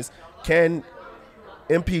preseason is, can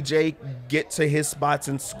MPJ get to his spots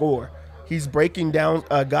and score? he's breaking down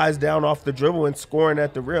guys down off the dribble and scoring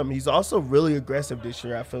at the rim. He's also really aggressive this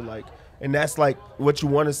year, I feel like. And that's like what you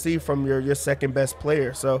want to see from your second best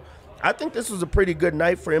player. So I think this was a pretty good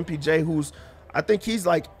night for MPJ, I think he's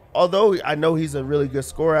like, although I know he's a really good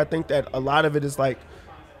scorer, I think that a lot of it is like,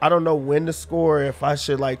 I don't know when to score, if I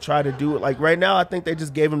should like try to do it. Like right now, I think they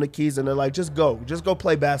just gave him the keys and they're like, just go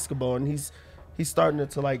play basketball. And he's starting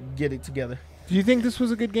to like get it together. Do you think this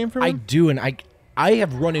was a good game for him? I do, and I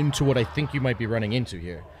have run into what I think you might be running into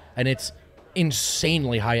here, and it's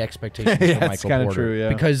insanely high expectations for Michael it's kinda Porter. true, yeah.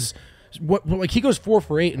 Because like he goes 4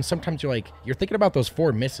 for 8, and sometimes you're thinking about those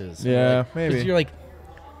 4 misses. Yeah, like, maybe. 'cause you're like,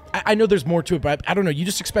 I know there's more to it, but I don't know. You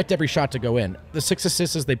just expect every shot to go in. The 6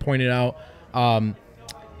 assists, as they pointed out.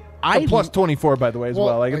 Plus 24, by the way, as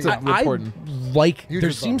well. Like it's important.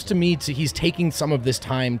 There seems to me he's taking some of this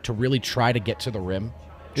time to really try to get to the rim.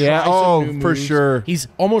 Yeah, Try some new for moves. sure. He's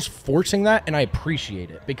almost forcing that, and I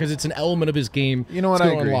appreciate it because it's an element of his game. You know what, it's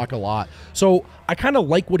gonna I agree. unlock a lot. So I kind of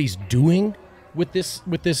like what he's doing with this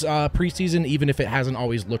preseason, even if it hasn't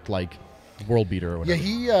always looked like world beater or whatever.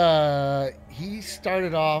 Yeah, he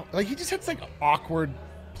started off like he just had like awkward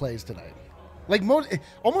plays tonight. Like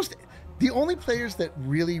almost the only players that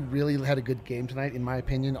really had a good game tonight, in my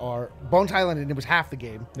opinion, are Bones Highland, and it was half the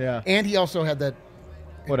game. Yeah, and he also had that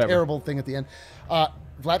terrible thing at the end.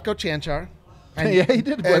 Vlatko Cancar. And, yeah, he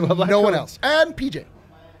did play and well. No one else. And PJ.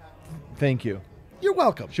 Thank you. You're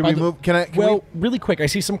welcome. Should we move? Really quick, I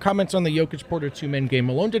see some comments on the Jokic Porter 2-man game.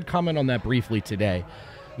 Malone did comment on that briefly today.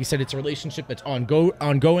 He said it's a relationship that's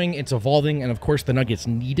ongoing, it's evolving, and of course the Nuggets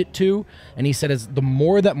need it to. And he said as the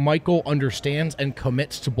more that Michael understands and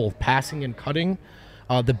commits to both passing and cutting,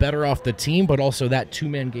 the better off the team, but also that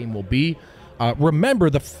 2-man game will be.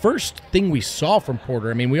 Remember, the first thing we saw from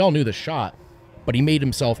Porter, I mean, we all knew the shot, but he made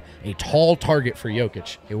himself a tall target for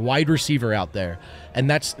Jokic, a wide receiver out there.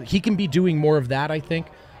 And he can be doing more of that, I think.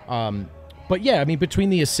 But yeah, I mean, between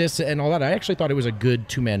the assists and all that, I actually thought it was a good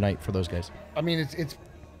 2-man night for those guys. I mean, it's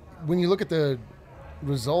when you look at the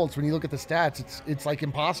results, when you look at the stats, it's like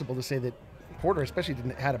impossible to say that Porter especially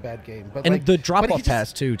had a bad game. But and like, the drop-off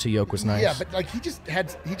pass, too, to Jokic was nice. Yeah, but like let's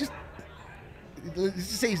just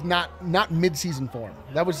say he's not mid-season form.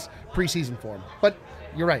 That was preseason form. But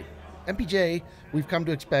you're right. MPJ, we've come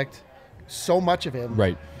to expect so much of him.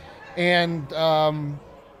 Right. And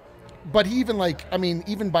but he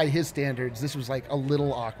even by his standards, this was like a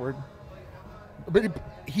little awkward. But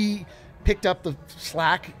he picked up the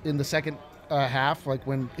slack in the second half, like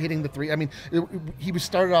when hitting the three. I mean, he was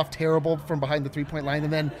started off terrible from behind the 3-point line,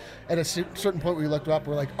 and then at a certain point we looked up,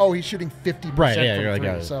 we're like, oh, he's shooting 50% right, yeah, from you're three.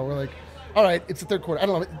 Like, so we're like, all right, it's the third quarter. I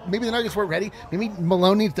don't know. Maybe the Nuggets weren't ready. Maybe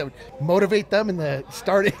Malone needs to motivate them in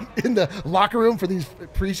the locker room for these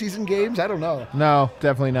preseason games. I don't know. No,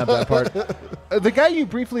 definitely not that part. The guy you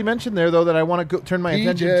briefly mentioned there, though, that I want to turn my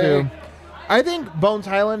attention to, I think Bones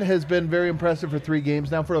Highland has been very impressive for 3 games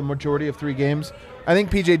now, for a majority of 3 games. I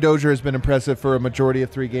think PJ Dozier has been impressive for a majority of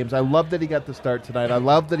 3 games. I love that he got the start tonight. I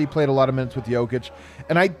love that he played a lot of minutes with Jokic.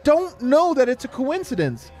 And I don't know that it's a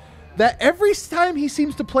coincidence that every time he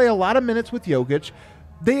seems to play a lot of minutes with Jokic,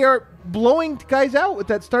 they are blowing guys out with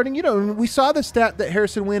that starting. And we saw the stat that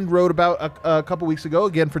Harrison Wind wrote about a couple weeks ago,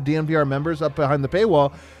 again for DNVR members up behind the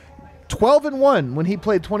paywall. 12-1 when he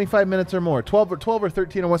played 25 minutes or more. 12 or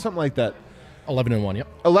 13 or 1, something like that. 11-1, yep.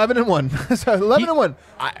 11-1. Sorry, 11-1.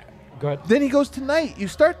 Go ahead. Then he goes tonight. You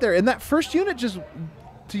start there, and that first unit just,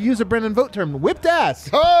 to use a Brendan Vogt term, whipped ass.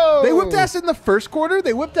 Oh! They whipped ass in the first quarter.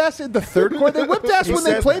 They whipped ass in the third quarter. They whipped ass when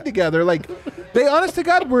they played together. Like, they, honest to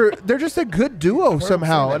God, they're just a good duo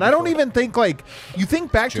somehow. And I don't even think, like, you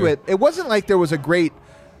think back to it, it wasn't like there was a great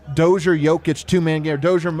Dozier-Jokic 2-man game, or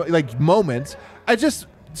Dozier, like, moments.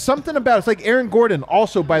 Something about it's like Aaron Gordon,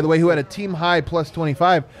 also, by the way, who had a team high plus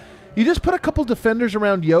 25. You just put a couple defenders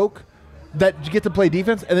around Jokic that you get to play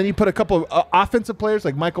defense, and then you put a couple of offensive players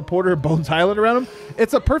like Michael Porter and Bones Highland around him.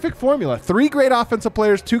 It's a perfect formula. 3 great offensive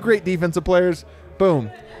players, 2 great defensive players. Boom.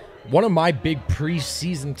 One of my big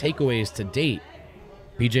preseason takeaways to date,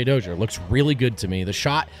 PJ Dozier looks really good to me. The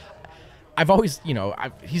shot, I've always,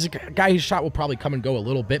 he's a guy whose shot will probably come and go a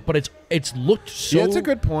little bit, but it's looked so. Yeah, it's a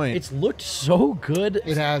good point. It's looked so good.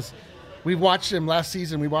 It has. We watched him last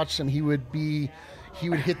season. We watched him. He would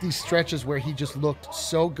hit these stretches where he just looked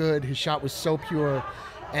so good. His shot was so pure,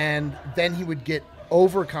 and then he would get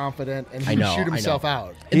overconfident and he would shoot himself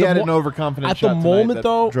out. He had an overconfident shot at the moment,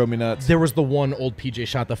 though. Drove me nuts. There was the one old PJ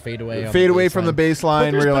shot, the fadeaway. Fadeaway from the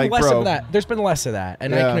baseline where you're like, bro. There's been less of that,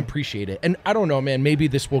 and I can appreciate it. And I don't know, man. Maybe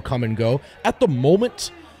this will come and go. At the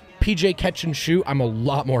moment, PJ catch and shoot, I'm a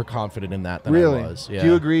lot more confident in that than I was. Yeah. Do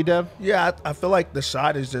you agree, Dev? Yeah, I feel like the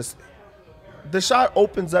shot is just the shot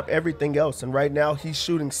opens up everything else. And right now he's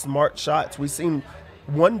shooting smart shots. We've seen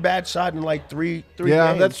one bad shot in like three Yeah,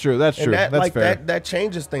 games. that's true. That's And true. That, That's like fair. that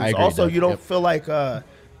changes things. I agree, Also, Doug. you don't Yep. feel like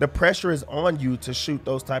the pressure is on you to shoot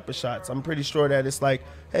those type of shots. I'm pretty sure that it's like,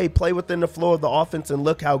 hey, play within the flow of the offense and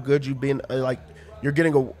look how good you've been. Like you're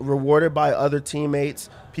getting rewarded by other teammates.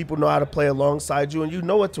 People know how to play alongside you, and you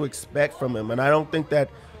know what to expect from him. And I don't think that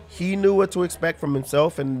he knew what to expect from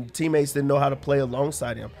himself, and teammates didn't know how to play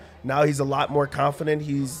alongside him. Now he's a lot more confident.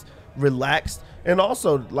 He's relaxed, and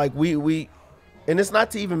also like we, and it's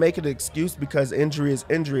not to even make it an excuse because injury is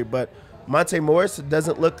injury, but Monte Morris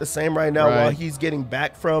doesn't look the same right now while Right. he's getting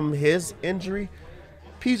back from his injury.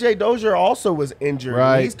 PJ Dozier also was injured.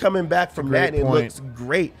 Right. And he's coming back from Great that, and it point. looks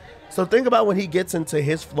great. So think about when he gets into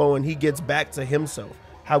his flow and he gets back to himself,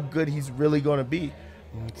 how good he's really going to be.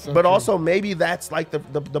 But also maybe that's like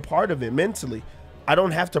the part of it mentally. I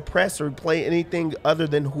don't have to press or play anything other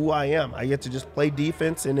than who I am. I get to just play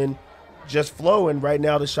defense and then just flow. And right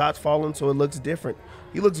now the shot's falling, so it looks different.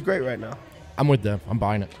 He looks great right now. I'm with them. I'm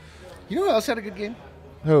buying it. You know who else had a good game?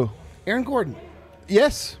 Who? Aaron Gordon.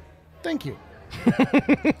 Yes. Thank you.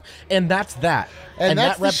 And that's that. And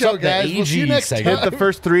that's that the wraps show, up guys. the We'll see you AG next segment. time. Hit the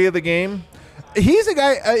first 3 of the game. He's a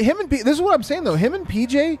guy. Him and this is what I'm saying though. Him and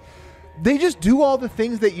PJ, they just do all the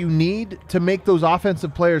things that you need to make those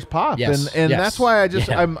offensive players pop. Yes, And yes. that's why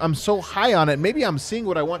Yeah. I'm so high on it. Maybe I'm seeing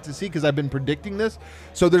what I want to see because I've been predicting this.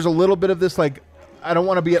 So there's a little bit of this like I don't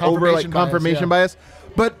want to be over like Confirmation bias, confirmation yeah. bias,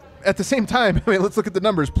 but at the same time, I mean, let's look at the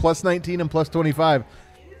numbers: plus 19 and plus 25.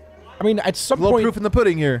 I mean, at some A little point, proof in the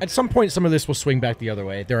pudding here. at some point, some of this will swing back the other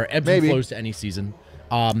way. There are ebbs Maybe. and flows to any season.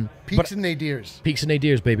 Peaks and nadirs. Peaks and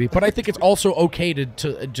nadirs, baby. But I think it's also okay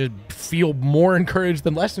to feel more encouraged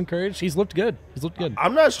than less encouraged. He's looked good. He's looked good.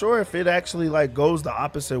 I'm not sure if it actually like goes the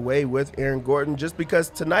opposite way with Aaron Gordon, just because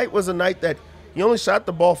tonight was a night that he only shot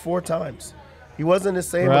the ball 4 times. He wasn't the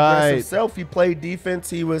same Right. aggressive self. He played defense.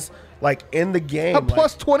 He was like in the game. A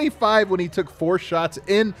plus 25 when he took 4 shots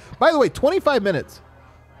in. By the way, 25 minutes.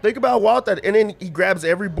 Think about Walt, that, and then he grabs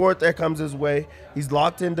every board that comes his way. He's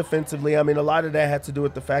locked in defensively. I mean, a lot of that had to do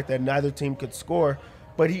with the fact that neither team could score,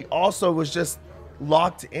 but he also was just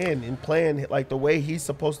locked in and playing like the way he's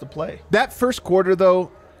supposed to play. That first quarter, though,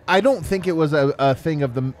 I don't think it was a thing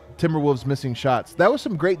of the Timberwolves missing shots. That was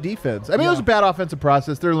some great defense. I mean, it was a bad offensive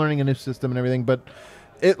process. They're learning a new system and everything, but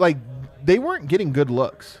it like they weren't getting good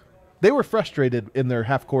looks. They were frustrated in their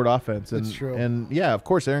half-court offense. And, That's true. And, yeah, of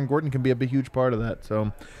course, Aaron Gordon can be a big, huge part of that.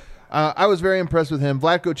 So I was very impressed with him.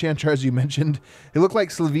 Vlatko Čančar, as you mentioned, he looked like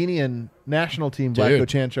Slovenian national team Vlatko Dude.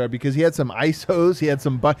 Čančar because he had some ISOs. He had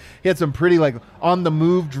some pretty, like,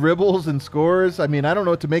 on-the-move dribbles and scores. I mean, I don't know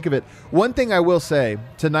what to make of it. One thing I will say,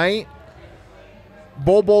 tonight,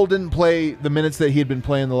 Bol didn't play the minutes that he had been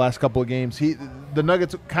playing the last couple of games. The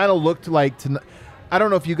Nuggets kind of looked like I don't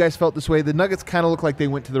know if you guys felt this way. The Nuggets kind of look like they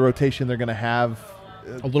went to the rotation they're going to have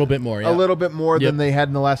A little bit more, yeah. a little bit more Yep. than they had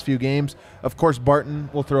in the last few games. Of course, Barton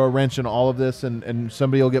will throw a wrench in all of this, and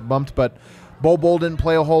somebody will get bumped. But Bol didn't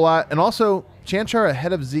play a whole lot. And also, Čančar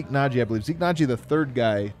ahead of Zeke Naji, I believe. Zeke Naji, the third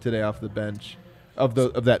guy today off the bench of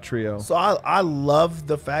that trio. So I love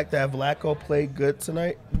the fact that Vlatko played good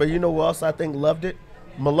tonight, but you know who else I think loved it?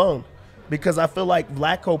 Malone. Because I feel like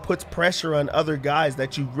Vlatko puts pressure on other guys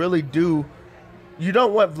that you really do. You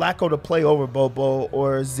don't want Vlatko to play over Bobo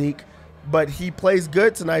or Zeke, but he plays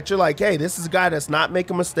good tonight. You're like, hey, this is a guy that's not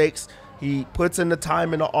making mistakes. He puts in the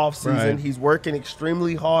time in the offseason. Right. He's working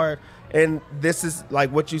extremely hard. And this is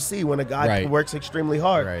like what you see when a guy Right. works extremely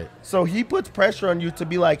hard. Right. So he puts pressure on you to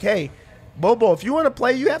be like, hey, Bobo, if you want to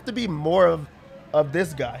play, you have to be more of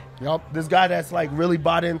this guy. Yup. This guy that's like really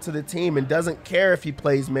bought into the team and doesn't care if he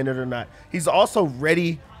plays minute or not. He's also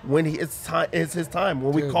ready when it's his time.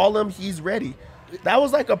 When we Dude. call him, he's ready. That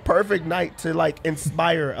was like a perfect night to like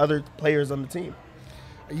inspire other players on the team.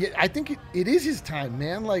 Yeah, I think it is his time,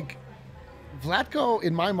 man. Like, Vlatko,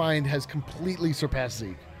 in my mind, has completely surpassed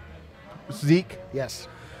Zeke. Zeke, Yes.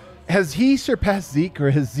 has he surpassed Zeke,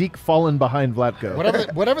 or has Zeke fallen behind Vlatko?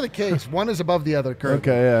 Whatever the case, one is above the other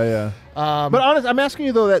currently. Okay, yeah. But honest, I'm asking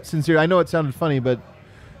you though that sincere. I know it sounded funny, but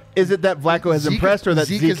is it that Vlatko has impressed, or that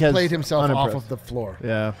Zeke has played himself unimpressed? off of the floor?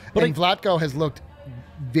 Yeah. But Vlatko has looked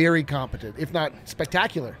very competent, if not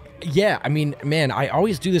spectacular. Yeah, I mean, man, I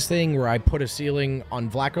always do this thing where I put a ceiling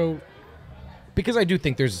on Vlatko because I do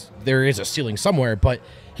think there is a ceiling somewhere, but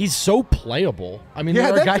he's so playable. I mean, Yeah,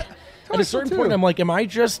 there are that's- guys how at I a feel certain too. point. I'm like,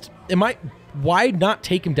 why not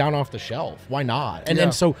take him down off the shelf? Why not? And Yeah.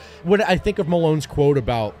 and so when I think of Malone's quote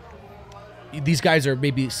about these guys are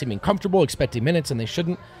maybe seeming comfortable, expecting minutes, and they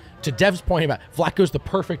shouldn't. to Dev's point about Vlatko's the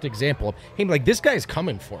perfect example of, hey, like, this guy's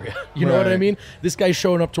coming for you. You know what I mean? This guy's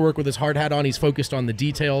showing up to work with his hard hat on. He's focused on the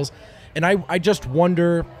details. And I just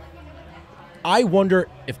wonder,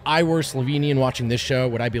 if I were Slovenian watching this show,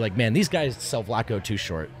 would I be like, man, these guys sell Vlatko too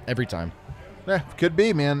short every time? Yeah, could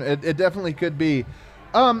be, man. It definitely could be.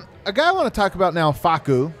 A guy I want to talk about now,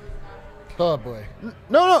 Facu. Oh, boy.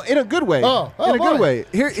 No, in a good way. Oh, in a boy. good way.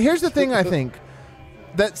 Here's the thing, I think.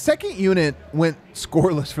 That second unit went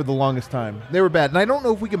scoreless for the longest time. They were bad. And I don't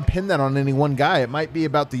know if we can pin that on any one guy. It might be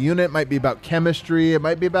about the unit. It might be about chemistry. It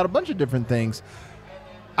might be about a bunch of different things.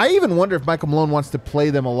 I even wonder if Michael Malone wants to play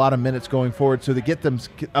them a lot of minutes going forward so to get them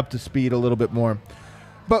up to speed a little bit more.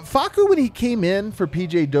 But Facu, when he came in for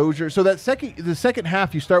PJ Dozier, so the second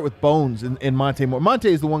half, you start with Bones and Monte Moore. Monte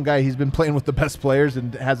is the one guy, he's been playing with the best players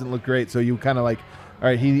and hasn't looked great. So you kind of like, all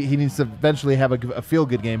right, he needs to eventually have a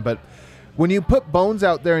feel-good game. But when you put Bones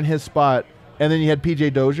out there in his spot and then you had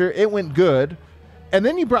PJ Dozier, it went good. And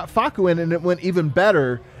then you brought Facu in and it went even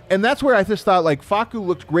better. And that's where I just thought, like, Facu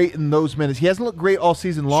looked great in those minutes. He hasn't looked great all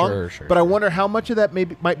season long, but I wonder how much of that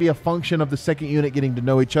might be a function of the second unit getting to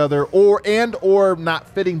know each other or not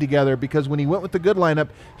fitting together, because when he went with the good lineup,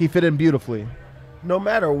 he fit in beautifully. No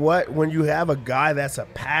matter what, when you have a guy that's a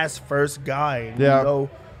pass-first guy, and you know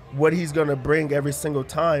what he's going to bring every single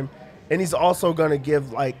time, and he's also going to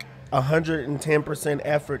give, like, 110%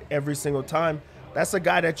 effort every single time, that's a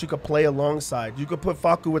guy that you could play alongside. You could put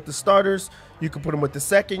Facu with the starters. You could put him with the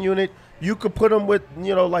second unit. You could put him with,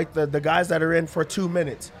 like the guys that are in for 2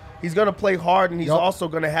 minutes. He's going to play hard, and he's also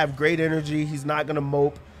going to have great energy. He's not going to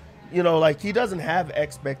mope. Like, he doesn't have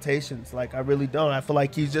expectations. Like, I really don't. I feel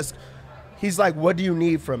like he's like, what do you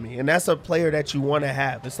need from me? And that's a player that you want to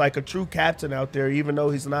have. It's like a true captain out there, even though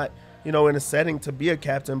he's not, in a setting to be a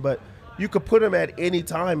captain. But you could put him at any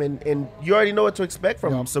time, and you already know what to expect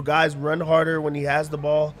from him. So guys run harder when he has the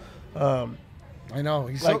ball. I know.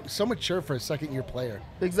 He's so mature for a second-year player.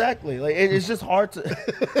 Exactly. Like, it's just hard to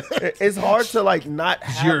it's hard to, like, not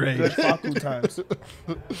have good Facu times.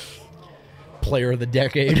 Player of the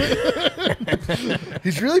decade.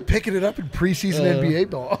 He's really picking it up in preseason NBA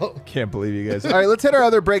ball. Can't believe you guys. All right, let's hit our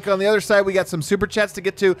other break. On the other side, we got some super chats to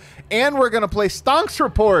get to, and we're going to play Stonks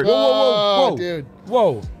Report. Whoa, dude.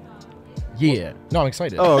 Whoa. Yeah. No, I'm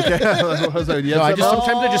excited. Oh, okay. Sometimes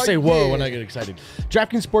I just say whoa when I get excited.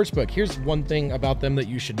 DraftKings Sportsbook. Here's one thing about them that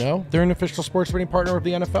you should know. They're an official sports betting partner of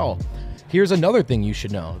the NFL. Here's another thing you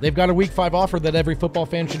should know. They've got a Week 5 offer that every football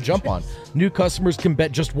fan should jump on. New customers can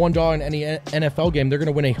bet just $1 in any NFL game. They're going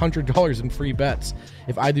to win $100 in free bets.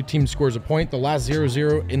 If either team scores a point, the last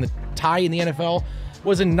 0-0 in the tie in the NFL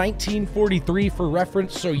was in 1943 for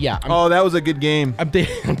reference. So, yeah. That was a good game. I'm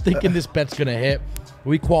thinking this bet's going to hit.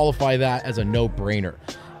 We qualify that as a no-brainer.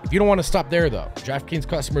 If you don't want to stop there, though, DraftKings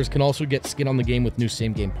customers can also get skin on the game with new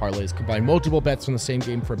same-game parlays. Combine multiple bets from the same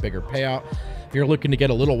game for a bigger payout. If you're looking to get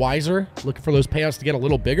a little wiser, looking for those payouts to get a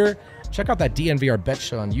little bigger, check out that DNVR Bet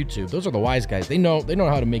Show on YouTube. Those are the wise guys. They know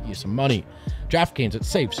how to make you some money. DraftKings, it's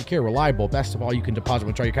safe, secure, reliable. Best of all, you can deposit and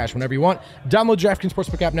withdraw your cash whenever you want. Download the DraftKings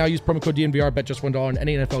Sportsbook app now. Use promo code DNVR. Bet just $1 in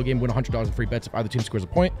any NFL game. Win $100 in free bets if either team scores a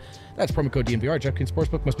point. That's promo code DNVR. DraftKings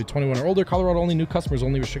Sportsbook must be 21 or older. Colorado only. New customers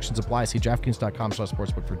only. Restrictions apply. See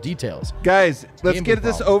DraftKings.com/sportsbook for details. Guys, let's get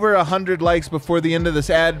this over 100 likes before the end of this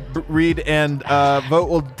ad read, and Vote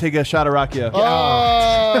will take a shot of Rakia.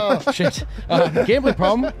 Oh, shit. Gambling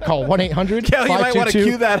problem? Call 1-800. Kelly, you might want to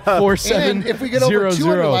cue that up. And if we get over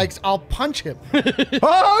 200 likes, I'll punch him.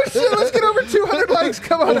 Oh, shit, let's get over 200 likes.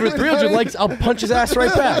 Come on. Over 300 likes, I'll punch his ass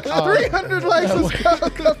right back. 300 likes, let's go.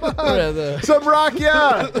 Come on. Some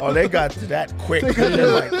Rakia. Oh, they got to that quick.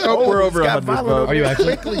 We're over 100, folks. Are you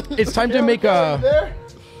actually? It's time to make a...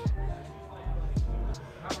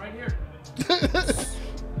 Right here.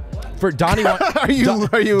 For Donnie, are you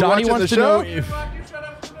Donnie watching wants the to know show? if You shut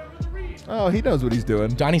up and remember the read. Oh, he knows what he's doing.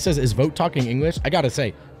 Donnie says, "Is Vote talking English?" I gotta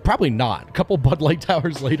say, probably not. A couple Bud Light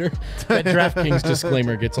Towers later, that DraftKings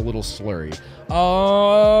disclaimer gets a little slurry.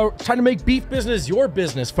 Trying to make beef business your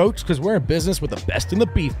business, folks, because we're in business with the best in the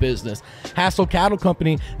beef business. Hassel Cattle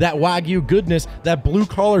Company, that Wagyu goodness, that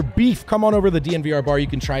blue-collar beef. Come on over to the DNVR bar. You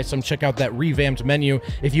can try some. Check out that revamped menu.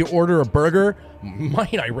 If you order a burger,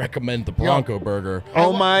 might I recommend the Bronco Burger?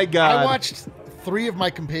 Oh, my God. I watched 3 of my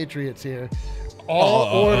compatriots here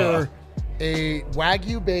all order a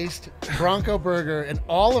Wagyu-based Bronco burger, and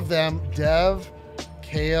all of them, Dev,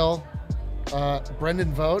 Kale,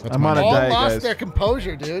 Brendan Vogt, I'm on a all diet, lost guys. their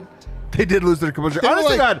composure, dude. They did lose their composure. They were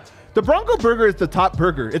Honestly, like- God, the Bronco Burger is the top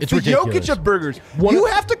burger. It's the ridiculous. Jokic of burgers. You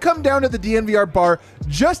have to come down to the DNVR bar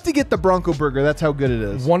just to get the Bronco Burger. That's how good it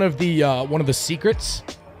is. One of the secrets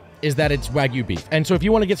is that it's Wagyu beef. And so if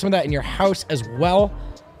you want to get some of that in your house as well,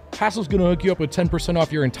 Hassel's going to hook you up with 10%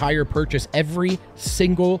 off your entire purchase every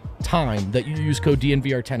single time that you use code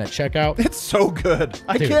DNVR10 at checkout. It's so good.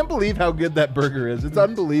 I Dude. can't believe how good that burger is. It's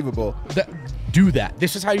unbelievable. Do that.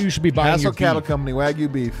 This is how you should be buying Hassel your Cattle beef. Company,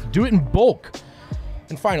 Wagyu beef. Do it in bulk.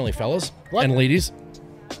 And finally, fellas What? and ladies,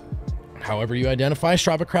 however you identify,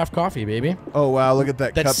 Strava Craft Coffee, baby. Oh wow, look at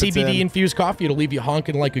that. That cup it's CBD in. infused coffee. It'll leave you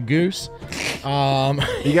honking like a goose.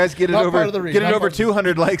 You guys get it Not over. part of the reason. Get it Not over part of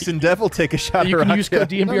 200 likes, and Dev will take a shot. You of can use Rakia. code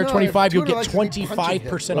DNVR25. You'll 200 get likes to be punching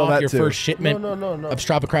 25% Well, off that your too. first shipment No. of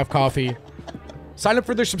Strava Craft Coffee. Sign up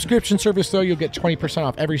for their subscription service, though. You'll get 20%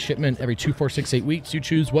 off every shipment every 2, 4, 6, 8 weeks. You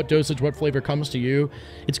choose what dosage, what flavor comes to you.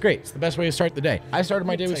 It's great. It's the best way to start the day. I started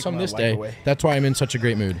my day with Take some my this life day. away. That's why I'm in such a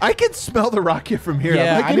great mood. I can smell the Rakia from here.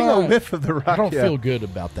 Yeah, I'm like getting I'm a whiff of the Rakia. I don't feel good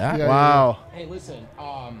about that. Yeah. Wow. Hey, listen.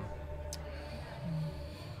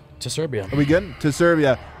 To Serbia. Are we good? To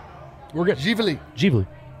Serbia. We're good. Givali. Givli.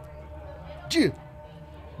 Gee.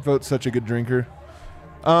 Vote's such a good drinker.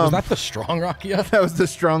 Was that the strong Rakia? That was the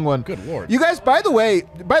strong one. Good lord. You guys, by the way,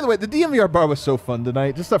 the DMVR bar was so fun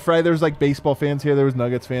tonight. Just a Friday. There was like baseball fans here. There was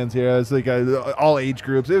Nuggets fans here. It was like all age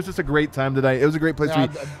groups. It was just a great time tonight. It was a great place to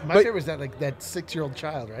be. My But- favorite was that 6-year-old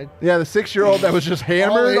child, right? Yeah, the 6-year-old that was just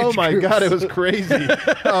hammered. All Oh age my groups. God, it was crazy.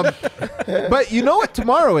 But you know what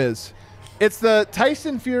tomorrow is? It's the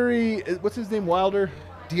Tyson Fury. What's his name? Wilder.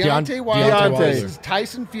 Deontay Deontay Wilder Wilder. versus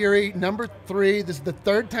Tyson Fury, number 3. This is the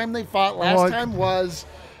third time they fought. Last time was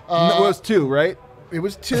No, it was 2, right? it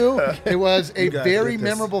was 2. It was a gotta very get this.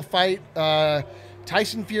 memorable fight.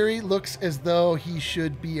 Tyson Fury looks as though he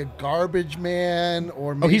should be a garbage man,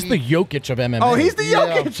 or maybe Oh, he's the Jokic of MMA. Oh, he's the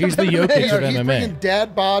Yeah. Jokic. He's the of Jokic MMA. He's of bringing MMA.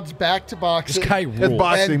 dad bods back to boxing. This guy It's rules.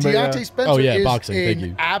 boxing, And but yeah. Deontay Spencer Oh, yeah, is boxing, thank you.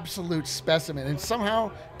 an absolute specimen. And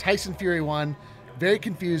somehow Tyson Fury won. Very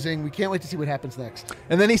confusing. We can't wait to see what happens next.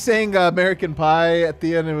 And then he sang American Pie at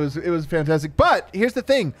the end. It was fantastic. But here's the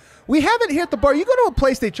thing: we have it here at the bar. You go to a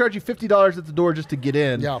place, they charge you $50 at the door just to get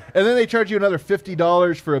in, Yeah. and then they charge you another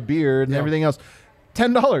 $50 for a beer and Yeah. everything else.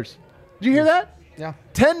 $10. Did you hear that? Yeah.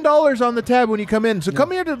 $10 on the tab when you come in. So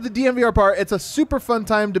come here to the DMVR bar. It's a super fun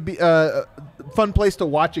time to be fun place to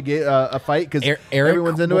watch a fight because Eric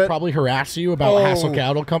everyone's into will it. probably harass you about Oh. Hassel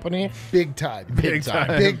Cattle Company. Big time. Big time.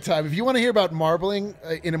 Big time. If you want to hear about marbling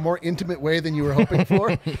in a more intimate way than you were hoping for,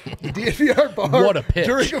 the DNVR bar What a pitch.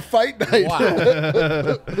 during a fight night.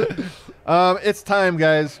 Wow. It's time,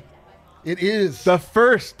 guys. It is. The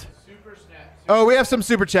first. Oh, we have some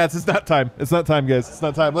super chats. It's not time. It's not time, guys. It's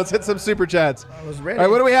not time. Let's hit some super chats. I was ready. All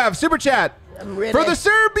right, what do we have? Super chat. I'm ready. For the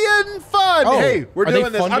Serbian fun. Oh, Hey, we're are they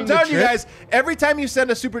doing this. I'm funding the telling you trip? guys, every time you send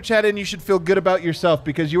a super chat in, you should feel good about yourself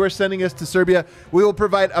because you are sending us to Serbia. We will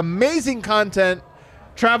provide amazing content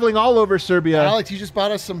traveling all over Serbia. Alex, you just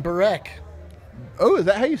bought us some Burek. Oh, is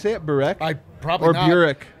that how you say it? Burek? I probably or not.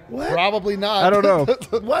 Burek? What? Probably not. I don't know.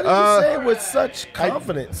 Why did you say it with such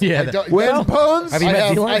confidence? Yeah. I don't- When well, Bones, Have you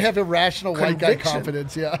met Dylan? I have irrational white guy Conviction.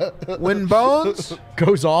 confidence. Yeah. when Bones,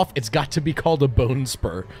 Goes off, it's got to be called a bone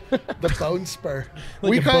spur. The bone spur.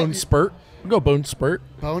 Like a bone spurt. We'll go bone spurt.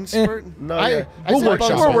 Bone spurt. No, I, yeah. I We'll said workshop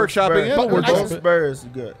bone it. we're spurt. workshopping it. But we're I Bone said- Spurs,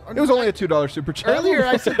 good. it was only a $2 super chat. Earlier,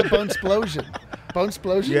 I said the bone explosion. Bone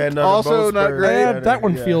explosion. Yeah, no, the Also Bone not Spurs, great. yeah, that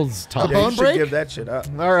one yeah. feels tough. The Yeah, you bone should break? give that shit up.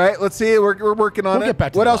 All right, let's see. We're working on We'll it. get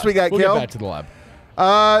back to What the else lab. we got, We'll Kel? get back to the lab.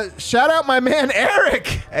 Shout out my man Eric.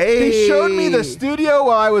 He showed me the studio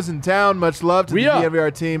while I was in town. Much love to We the up.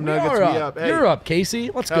 DMVR team. Nuggets, You're we up. up. Hey. You're up, Casey.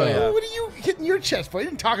 Let's go. Hell yeah. What are you hitting your chest for? I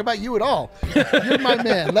didn't talk about you at all. You're my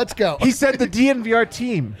man. Let's go. He said the DNVR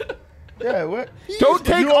team. Yeah, what? Don't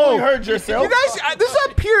take You only oh, heard yourself. You guys, this is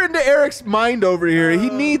up here into Eric's mind over here. He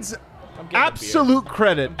needs absolute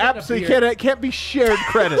credit. Absolutely can't be shared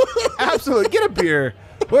credit. Absolutely, get a beer.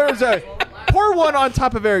 Where is that? Pour one on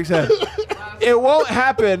top of Eric's head. It won't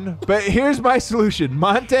happen, but here's my solution.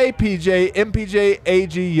 Monte, PJ, MPJ,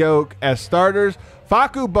 AG, Yoke as starters.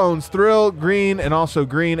 Faku, Bones, Thrill, Green, and also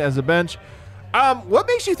Green as a bench. What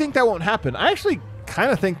makes you think that won't happen? I actually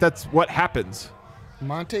kind of think that's what happens.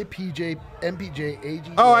 Monte, PJ, MPJ,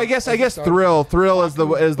 AG. Oh, I guess Thrill. Thrill is the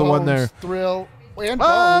one there. Thrill. And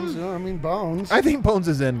Bones. I mean, Bones. I think Bones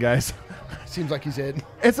is in, guys. Seems like he's in.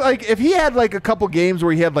 It's like if he had like a couple games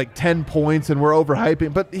where he had like 10 points and we're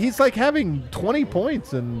overhyping, but he's like having 20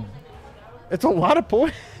 points and it's a lot of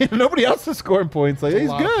points. Nobody else is scoring points. Like A he's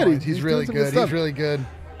lot of good. points. He's really doing some good. stuff. He's really good.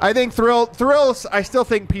 I think Thrills. I still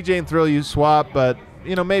think PJ and Thrill use swap, but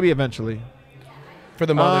maybe eventually For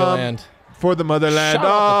the motherland. for the motherland. Shout out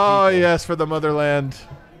the Oh people. yes, for the motherland.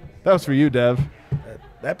 That was for you, Dev.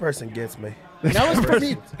 That person gets me. That was for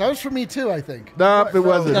me. That was for me too. I think. No, it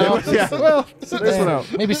wasn't. No. It was- yeah. Well, sit this one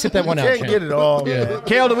out. Maybe sit that one out. Can't Champ. get it all. Yeah.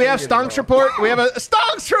 Kale, do we have Stonks report? We have a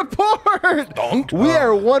Stonks report. We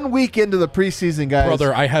are 1 week into the preseason, guys.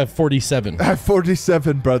 Brother, I have 47. I have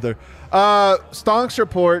 47, brother. Stonks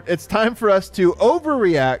report. It's time for us to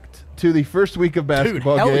overreact to the first week of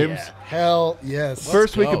basketball hell games. yeah. Hell yes.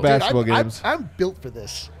 First week go. of basketball Dude, games. I'm built for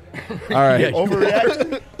this. All right. Yeah,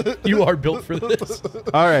 Overreacting. you are built for this.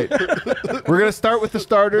 All right. We're going to start with the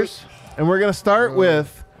starters, and we're going to start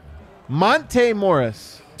with Monte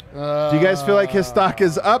Morris. Do you guys feel like his stock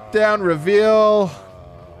is up, down, reveal?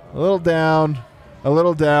 A little down, a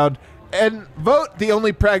little down. And vote, the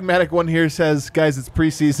only pragmatic one here says, guys, it's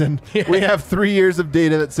preseason. We have 3 years of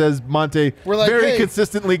data that says Monte We're like, very hey,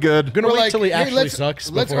 consistently good. Gonna We're wait like, till he hey, actually let's,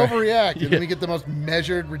 sucks. Let's before- overreact, and Yeah. then we get the most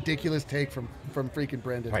measured, ridiculous take from freaking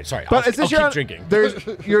Brandon. All right, sorry. But I'll is this keep your, drinking.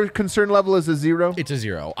 your concern level is a 0? It's a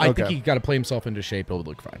 0. I think Okay. he got to play himself into shape. It'll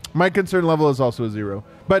look fine. My concern level is also a 0.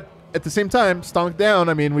 But at the same time, stonk down.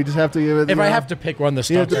 I mean, we just have to give it. If you I know, have to pick one, the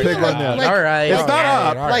You have stuff. to pick one now. Like, all right. it's all not right,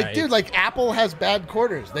 up. all Like, right. dude, like Apple has bad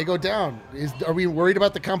quarters. They go down. Are we worried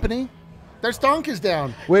about the company? Their stonk is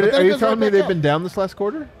down. Wait, But then are it you goes telling right me back they've up. been down this last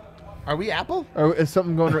quarter? Are we Apple? Or is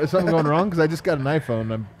something going wrong? Because I just got an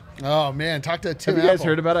iPhone. Oh man, talk to Tim. Have you guys Apple.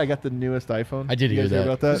 heard about it? I got the newest iPhone. I did You hear guys that.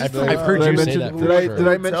 about that. I've heard Did I you say mention- that Did I, for did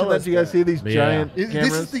I sure. mention Tell that? us Do you guys that. see these Yeah. giant This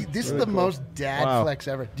cameras? is the most dad Wow. flex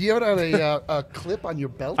ever. Do you have it on a clip on your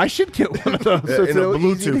belt? I should get one of those. So it's in a so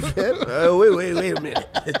easy to Bluetooth. get. Wait a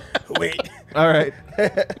minute. Wait. All right.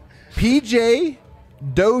 PJ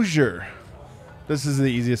Dozier. This is the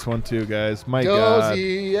easiest one too, guys. My God.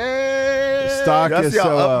 Dozier. Stock Y'all is see how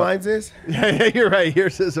so up up. mine is? Yeah, you're right.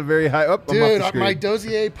 Yours is a very high up. I'm off the Dude, screen. my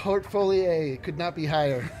Dozier portfolio could not be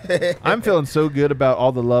higher. I'm feeling so good about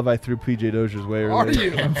all the love I threw PJ Dozier's way earlier. Are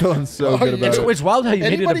you? I'm feeling so Are good you? about it. It's wild how you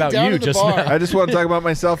made it Anybody about down you in the just bar? now. I just want to talk about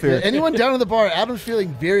myself here. Anyone down in the bar, Adam's feeling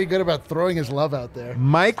very good about throwing his love out there.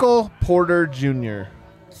 Michael Porter Jr.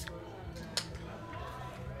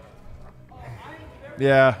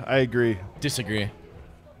 Yeah, I agree. Disagree.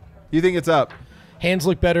 You think it's up? Hands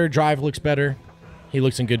look better. Drive looks better. He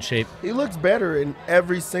looks in good shape. He looks better in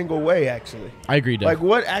every single way, actually. I agree, Dave. Like,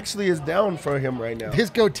 what actually is down for him right now? His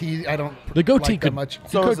goatee, I don't The goatee like that could- much.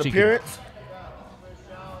 So his goatee could- appearance?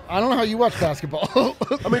 I don't know how you watch basketball.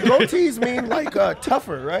 I mean, goatees mean, like,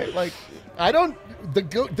 tougher, right? Like, I don't. The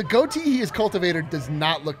goatee he has cultivated does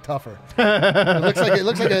not look tougher. It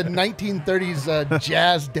looks like a 1930s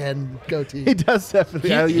jazz den goatee. He does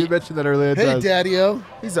definitely. You mentioned that earlier. It Hey, does. Daddy-O.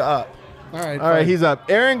 he's a up. All right. All right, fine. he's up.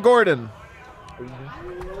 Aaron Gordon.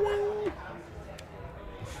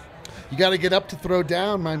 You got to get up to throw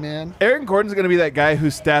down, my man. Aaron Gordon's going to be that guy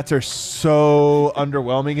whose stats are so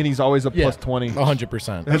underwhelming, and he's always a plus 20.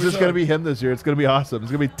 100%. It's just going to be him this year. It's going to be awesome.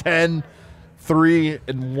 It's going to be 10, 3,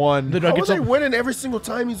 and 1. The How are Nuggets they will- winning every single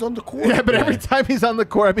time he's on the court? Yeah, but every time he's on the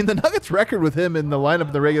court, I mean, the Nuggets' record with him in the lineup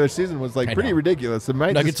in the regular season was like I pretty know. ridiculous. It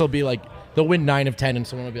might Nuggets just, will be like, they'll win 9 of 10, and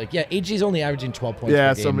someone will be like, yeah, AG's only averaging 12 points yeah,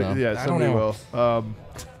 per game, somebody, though. yeah, I don't somebody know. will.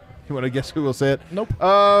 You want to guess who will say it? Nope.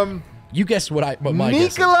 Um, You guessed what my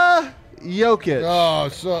guess is. Nikola Jokic, Oh,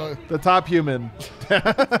 so the top human.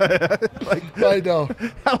 I know.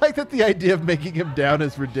 I like that the idea of making him down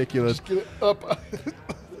is ridiculous. Get it up.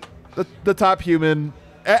 The top human.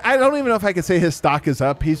 I don't even know if I could say his stock is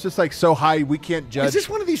up. He's just like so high we can't judge. Is this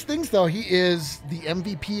one of these things though? He is the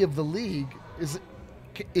MVP of the league.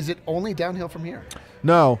 Is it only downhill from here?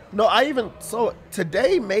 No. No, so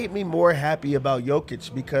today made me more happy about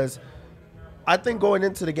Jokic because I think going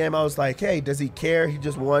into the game I was like, hey, does he care? He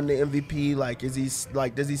just won the MVP. Like, does he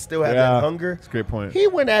still have that hunger? That's a great point. He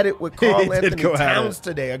went at it with Karl He did Anthony go at Towns it.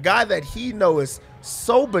 today, a guy that he knows is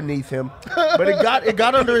so beneath him, but it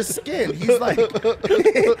got under his skin. He's like,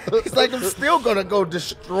 I'm still gonna go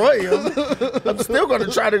destroy him. I'm still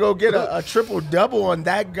gonna try to go get a triple double on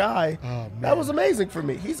that guy. That was amazing for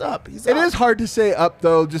me. He's up. It It is hard to say up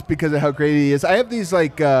though, just because of how great he is. I have these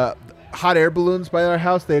like hot air balloons by our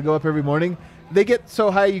house. They go up every morning. They get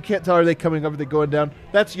so high you can't tell are they coming up or they going down.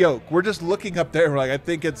 That's Yoke. We're just looking up there. And we're like, I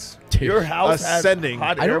think it's. Dude, Your house Ascending. has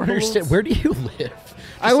hot I air don't understand. balloons? Where do you live?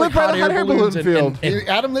 I live by the hot air balloon balloons and- field. and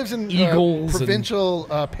Adam lives in Eagles and- provincial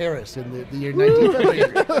Paris in the year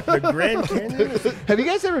 1950. The Grand Canyon? Have you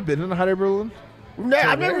guys ever been in a hot air balloon?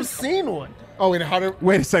 I've never seen one. Oh, in hotter.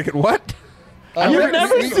 Wait a second. What? You've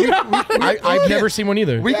never seen I've never seen one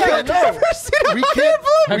either. We can't. Never seen a We hot can't- air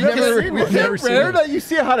balloon. I've we never, can't- we've we never Is seen it rare it. that you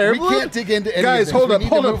see a hot air We balloon? can't dig into any Guys, of this. hold We up, need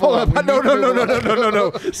hold to up, move hold on. up. We No, need to no, move no, on.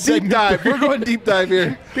 no. Deep dive. We're going deep dive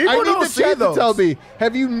here. People I need don't the see chat to those. tell me.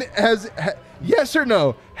 Have you Yes or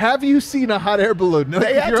no? Have you seen a hot air balloon? No,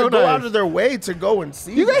 They with have your to own go eyes. out of their way to go and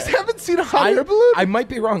see. You guys that. haven't seen a hot air balloon? I might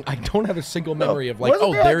be wrong. I don't have a single memory of like, Wasn't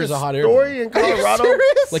oh, there, like, there's a hot air story balloon. in Colorado.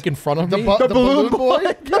 serious? Like in front of The, me. the balloon boy.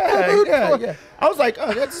 Yeah. I was like,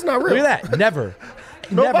 oh, that's not real. Look at that. Never.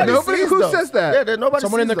 Nobody Nobody sees who those. says that. Yeah, that nobody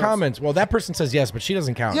Someone in sees the those. comments. Well, that person says yes, but she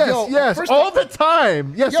doesn't count. Yes, Yo, yes, first all off- the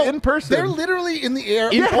time. Yes, Yo, in person. They're literally in the air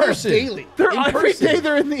In almost person. daily. They're in every person. day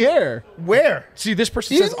they're in the air. Where? See, this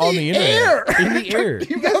person In says on the the internet. air. In the air.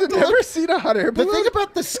 You guys have never seen a hot air The balloon? thing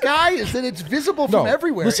about the sky is that it's visible No, from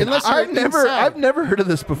everywhere. listen, unless you're I've never heard of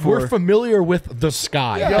this before. We're familiar with the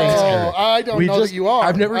sky. Yo, Thanks, Eric. I don't We know just- that you are.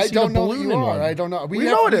 I've never I seen don't a know balloon that you in are. one. I don't know. We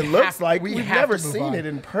know what it looks have- like. we We've have never to move seen on. it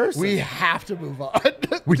in person. We have to move on.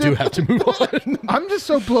 We do have to move on. I'm just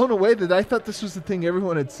so blown away that I thought this was the thing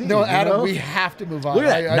everyone had seen. No, you Adam, know? we have to move on. Look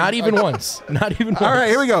at that. Not even once. Not even once. All right,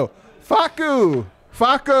 here we go. Facu,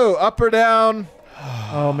 up or down?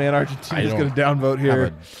 Oh man, Argentina's I going to don't downvote have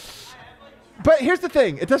here. But here's the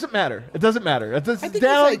thing: it doesn't matter. It doesn't matter. It's I think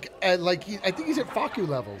down. I think he's at Faku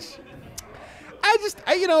levels.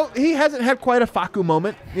 He hasn't had quite a Facu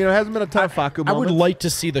moment. You know, hasn't been a ton of Facu moments. I would like to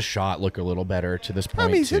see the shot look a little better to this point, I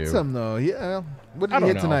mean, he's too. hit some though. Yeah. What did I he don't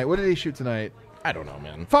hit know. tonight? What did he shoot tonight? I don't know,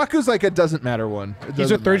 man. Facu's like a doesn't matter one. It He's a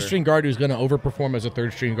doesn't third matter. string guard who's going to overperform as a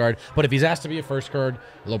third string guard. But if he's asked to be a first guard,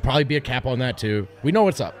 there'll probably be a cap on that, too. We know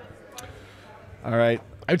what's up. All right.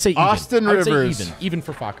 I would say even. Austin I would say Rivers. even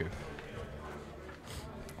for Facu.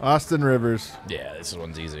 Austin Rivers. Yeah, this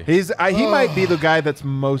one's easy. He might be the guy that's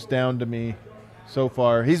most down to me so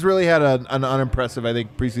far. He's really had an unimpressive, I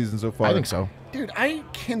think, preseason so far. I think so. Dude, I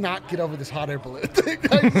cannot get over this hot air balloon thing.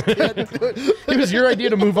 I just can't do it. It was your idea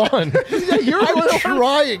to move on. I'm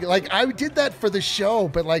trying. Like, I did that for the show,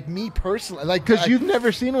 but like me personally, like Because you've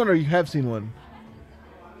never seen one, or you have seen one,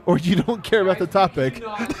 or you don't care about the topic.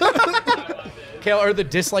 Kale, are the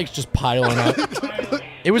dislikes just piling up?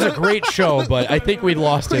 It was a great show, but I think we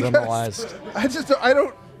lost it on the last. I don't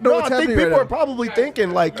know No, what's I think happening people right are probably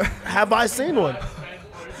thinking, like, have I seen one?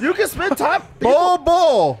 You can spend time. now.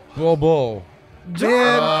 Bull. Bull. oh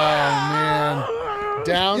man,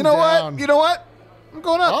 down. You know down. what? You know what? I'm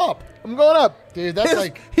going up. Up. I'm going up. Dude, that's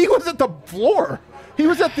like- he was at the floor. He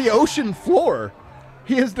was at the ocean floor.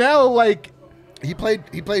 He is now like He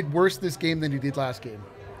played worse this game than he did last game.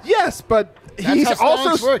 yes, but That's he's how stonks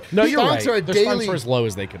also work. No, you're Stonks right. are a The daily. stunts were as low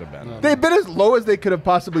as they could have been. they've been as low as they could have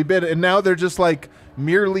possibly been, and now they're just like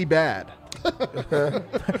merely bad.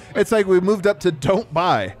 It's like we moved up to don't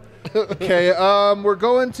buy. Okay, we're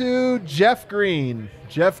going to Jeff Green.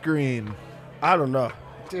 Jeff Green. I don't know.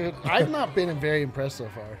 Dude, I've not been very impressed so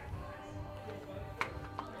far.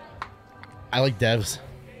 I like Devs.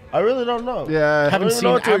 I really don't know. Yeah, I don't even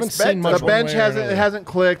know what to haven't expect. seen much the one bench way or hasn't another. it hasn't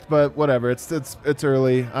clicked, but whatever. It's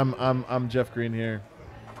early. I'm Jeff Green here.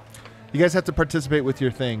 You guys have to participate with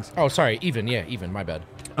your things. Oh, sorry. Even. Yeah, even. My bad.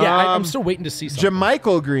 Yeah, I'm Um, still waiting to see something.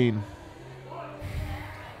 Jermichael Green.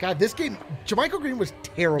 God, this game, Jermichael Green was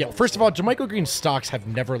terrible. Yeah, first of all, Jermichael Green's stocks have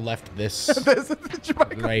never left this This is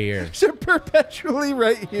Jermichael right here. perpetually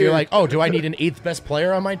right here. You're like, oh, do I need an 8th best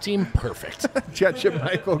player on my team? Perfect. got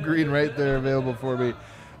Jermichael Green right there available for me.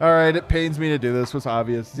 All right, it pains me to do this. Was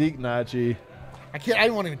obvious. Zeke Naji, I can't. I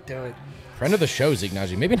don't want to even do it. Friend of the show, Zeke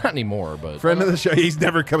Naji. Maybe not anymore, but friend of the show. He's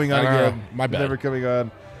never coming on again. my bad. Never coming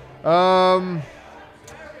on.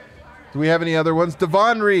 Do we have any other ones?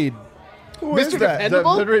 Devon Reed. Who is Mr. that?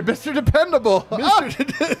 Dependable? Mr. Dependable.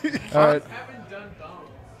 All right.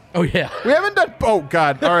 oh yeah. We haven't done. Oh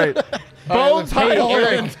God! All right. Bones Hey,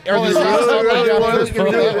 Highland. Eric, Oh, this is is that really something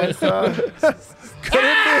good you for got us. Couldn't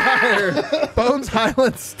be higher. Bones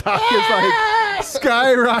Highland stock is like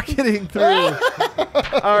skyrocketing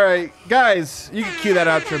through. All right, guys, you can cue that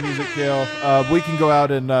outro music, Kale. We can go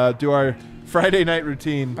out and do our Friday night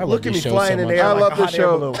routine. I love Look at me these shows flying so in the much. air I like love a the hot air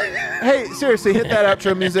show. balloon. Hey, seriously, hit that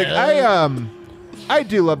outro music. I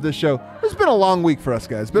do love this show. It's been a long week for us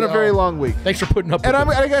guys. It's been a Yeah. very long week. Thanks for putting up And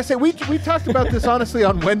with I gotta say, we talked about this honestly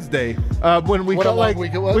on Wednesday when we What a felt long like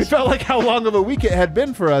week it was. we felt like how long of a week it had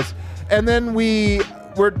been for us, and then we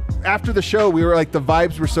were after the show, we were like the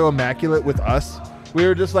vibes were so immaculate with us. We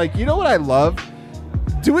were just like, you know what I love?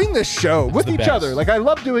 Doing this show with the each best. other. Like I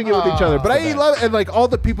love doing it with each other, but I best. love and like all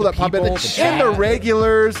the people that pop in people, and the the chat.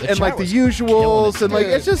 regulars The and chat like the was killing usuals it. and like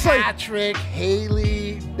it's just like Patrick,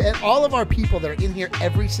 Haley, and all of our people that are in here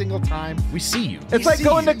every single time. We see you. it's like see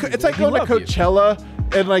going to you. it's like We going to love you. Coachella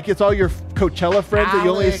and like it's all your Coachella friends that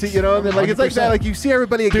you only Alex, see, you know, and then like it's like that 100%. like you see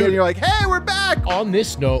everybody again Dude. and you're like, hey, we're back. On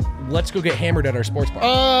this note, let's go get hammered at our sports bar.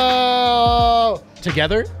 Oh,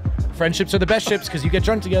 Together, friendships are the best ships because you get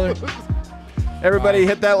drunk together. Everybody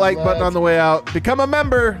hit that like button on the way out. Become a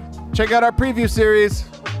member. Check out our preview series.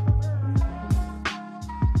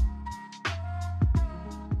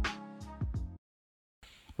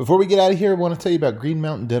 Before we get out of here, I want to tell you about Green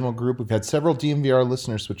Mountain Dental Group. We've had several DMVR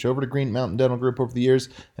listeners switch over to Green Mountain Dental Group over the years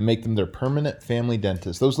and make them their permanent family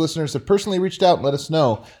dentist. Those listeners have personally reached out and let us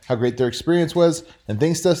know how great their experience was, and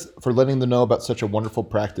thanks to us for letting them know about such a wonderful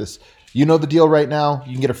practice. You know the deal right now.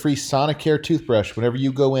 You can get a free Sonicare toothbrush whenever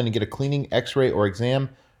you go in and get a cleaning, x-ray, or exam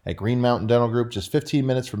at Green Mountain Dental Group, just 15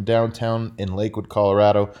 minutes from downtown in Lakewood,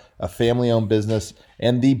 Colorado, a family-owned business,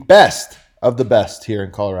 and the best of the best here in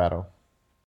Colorado.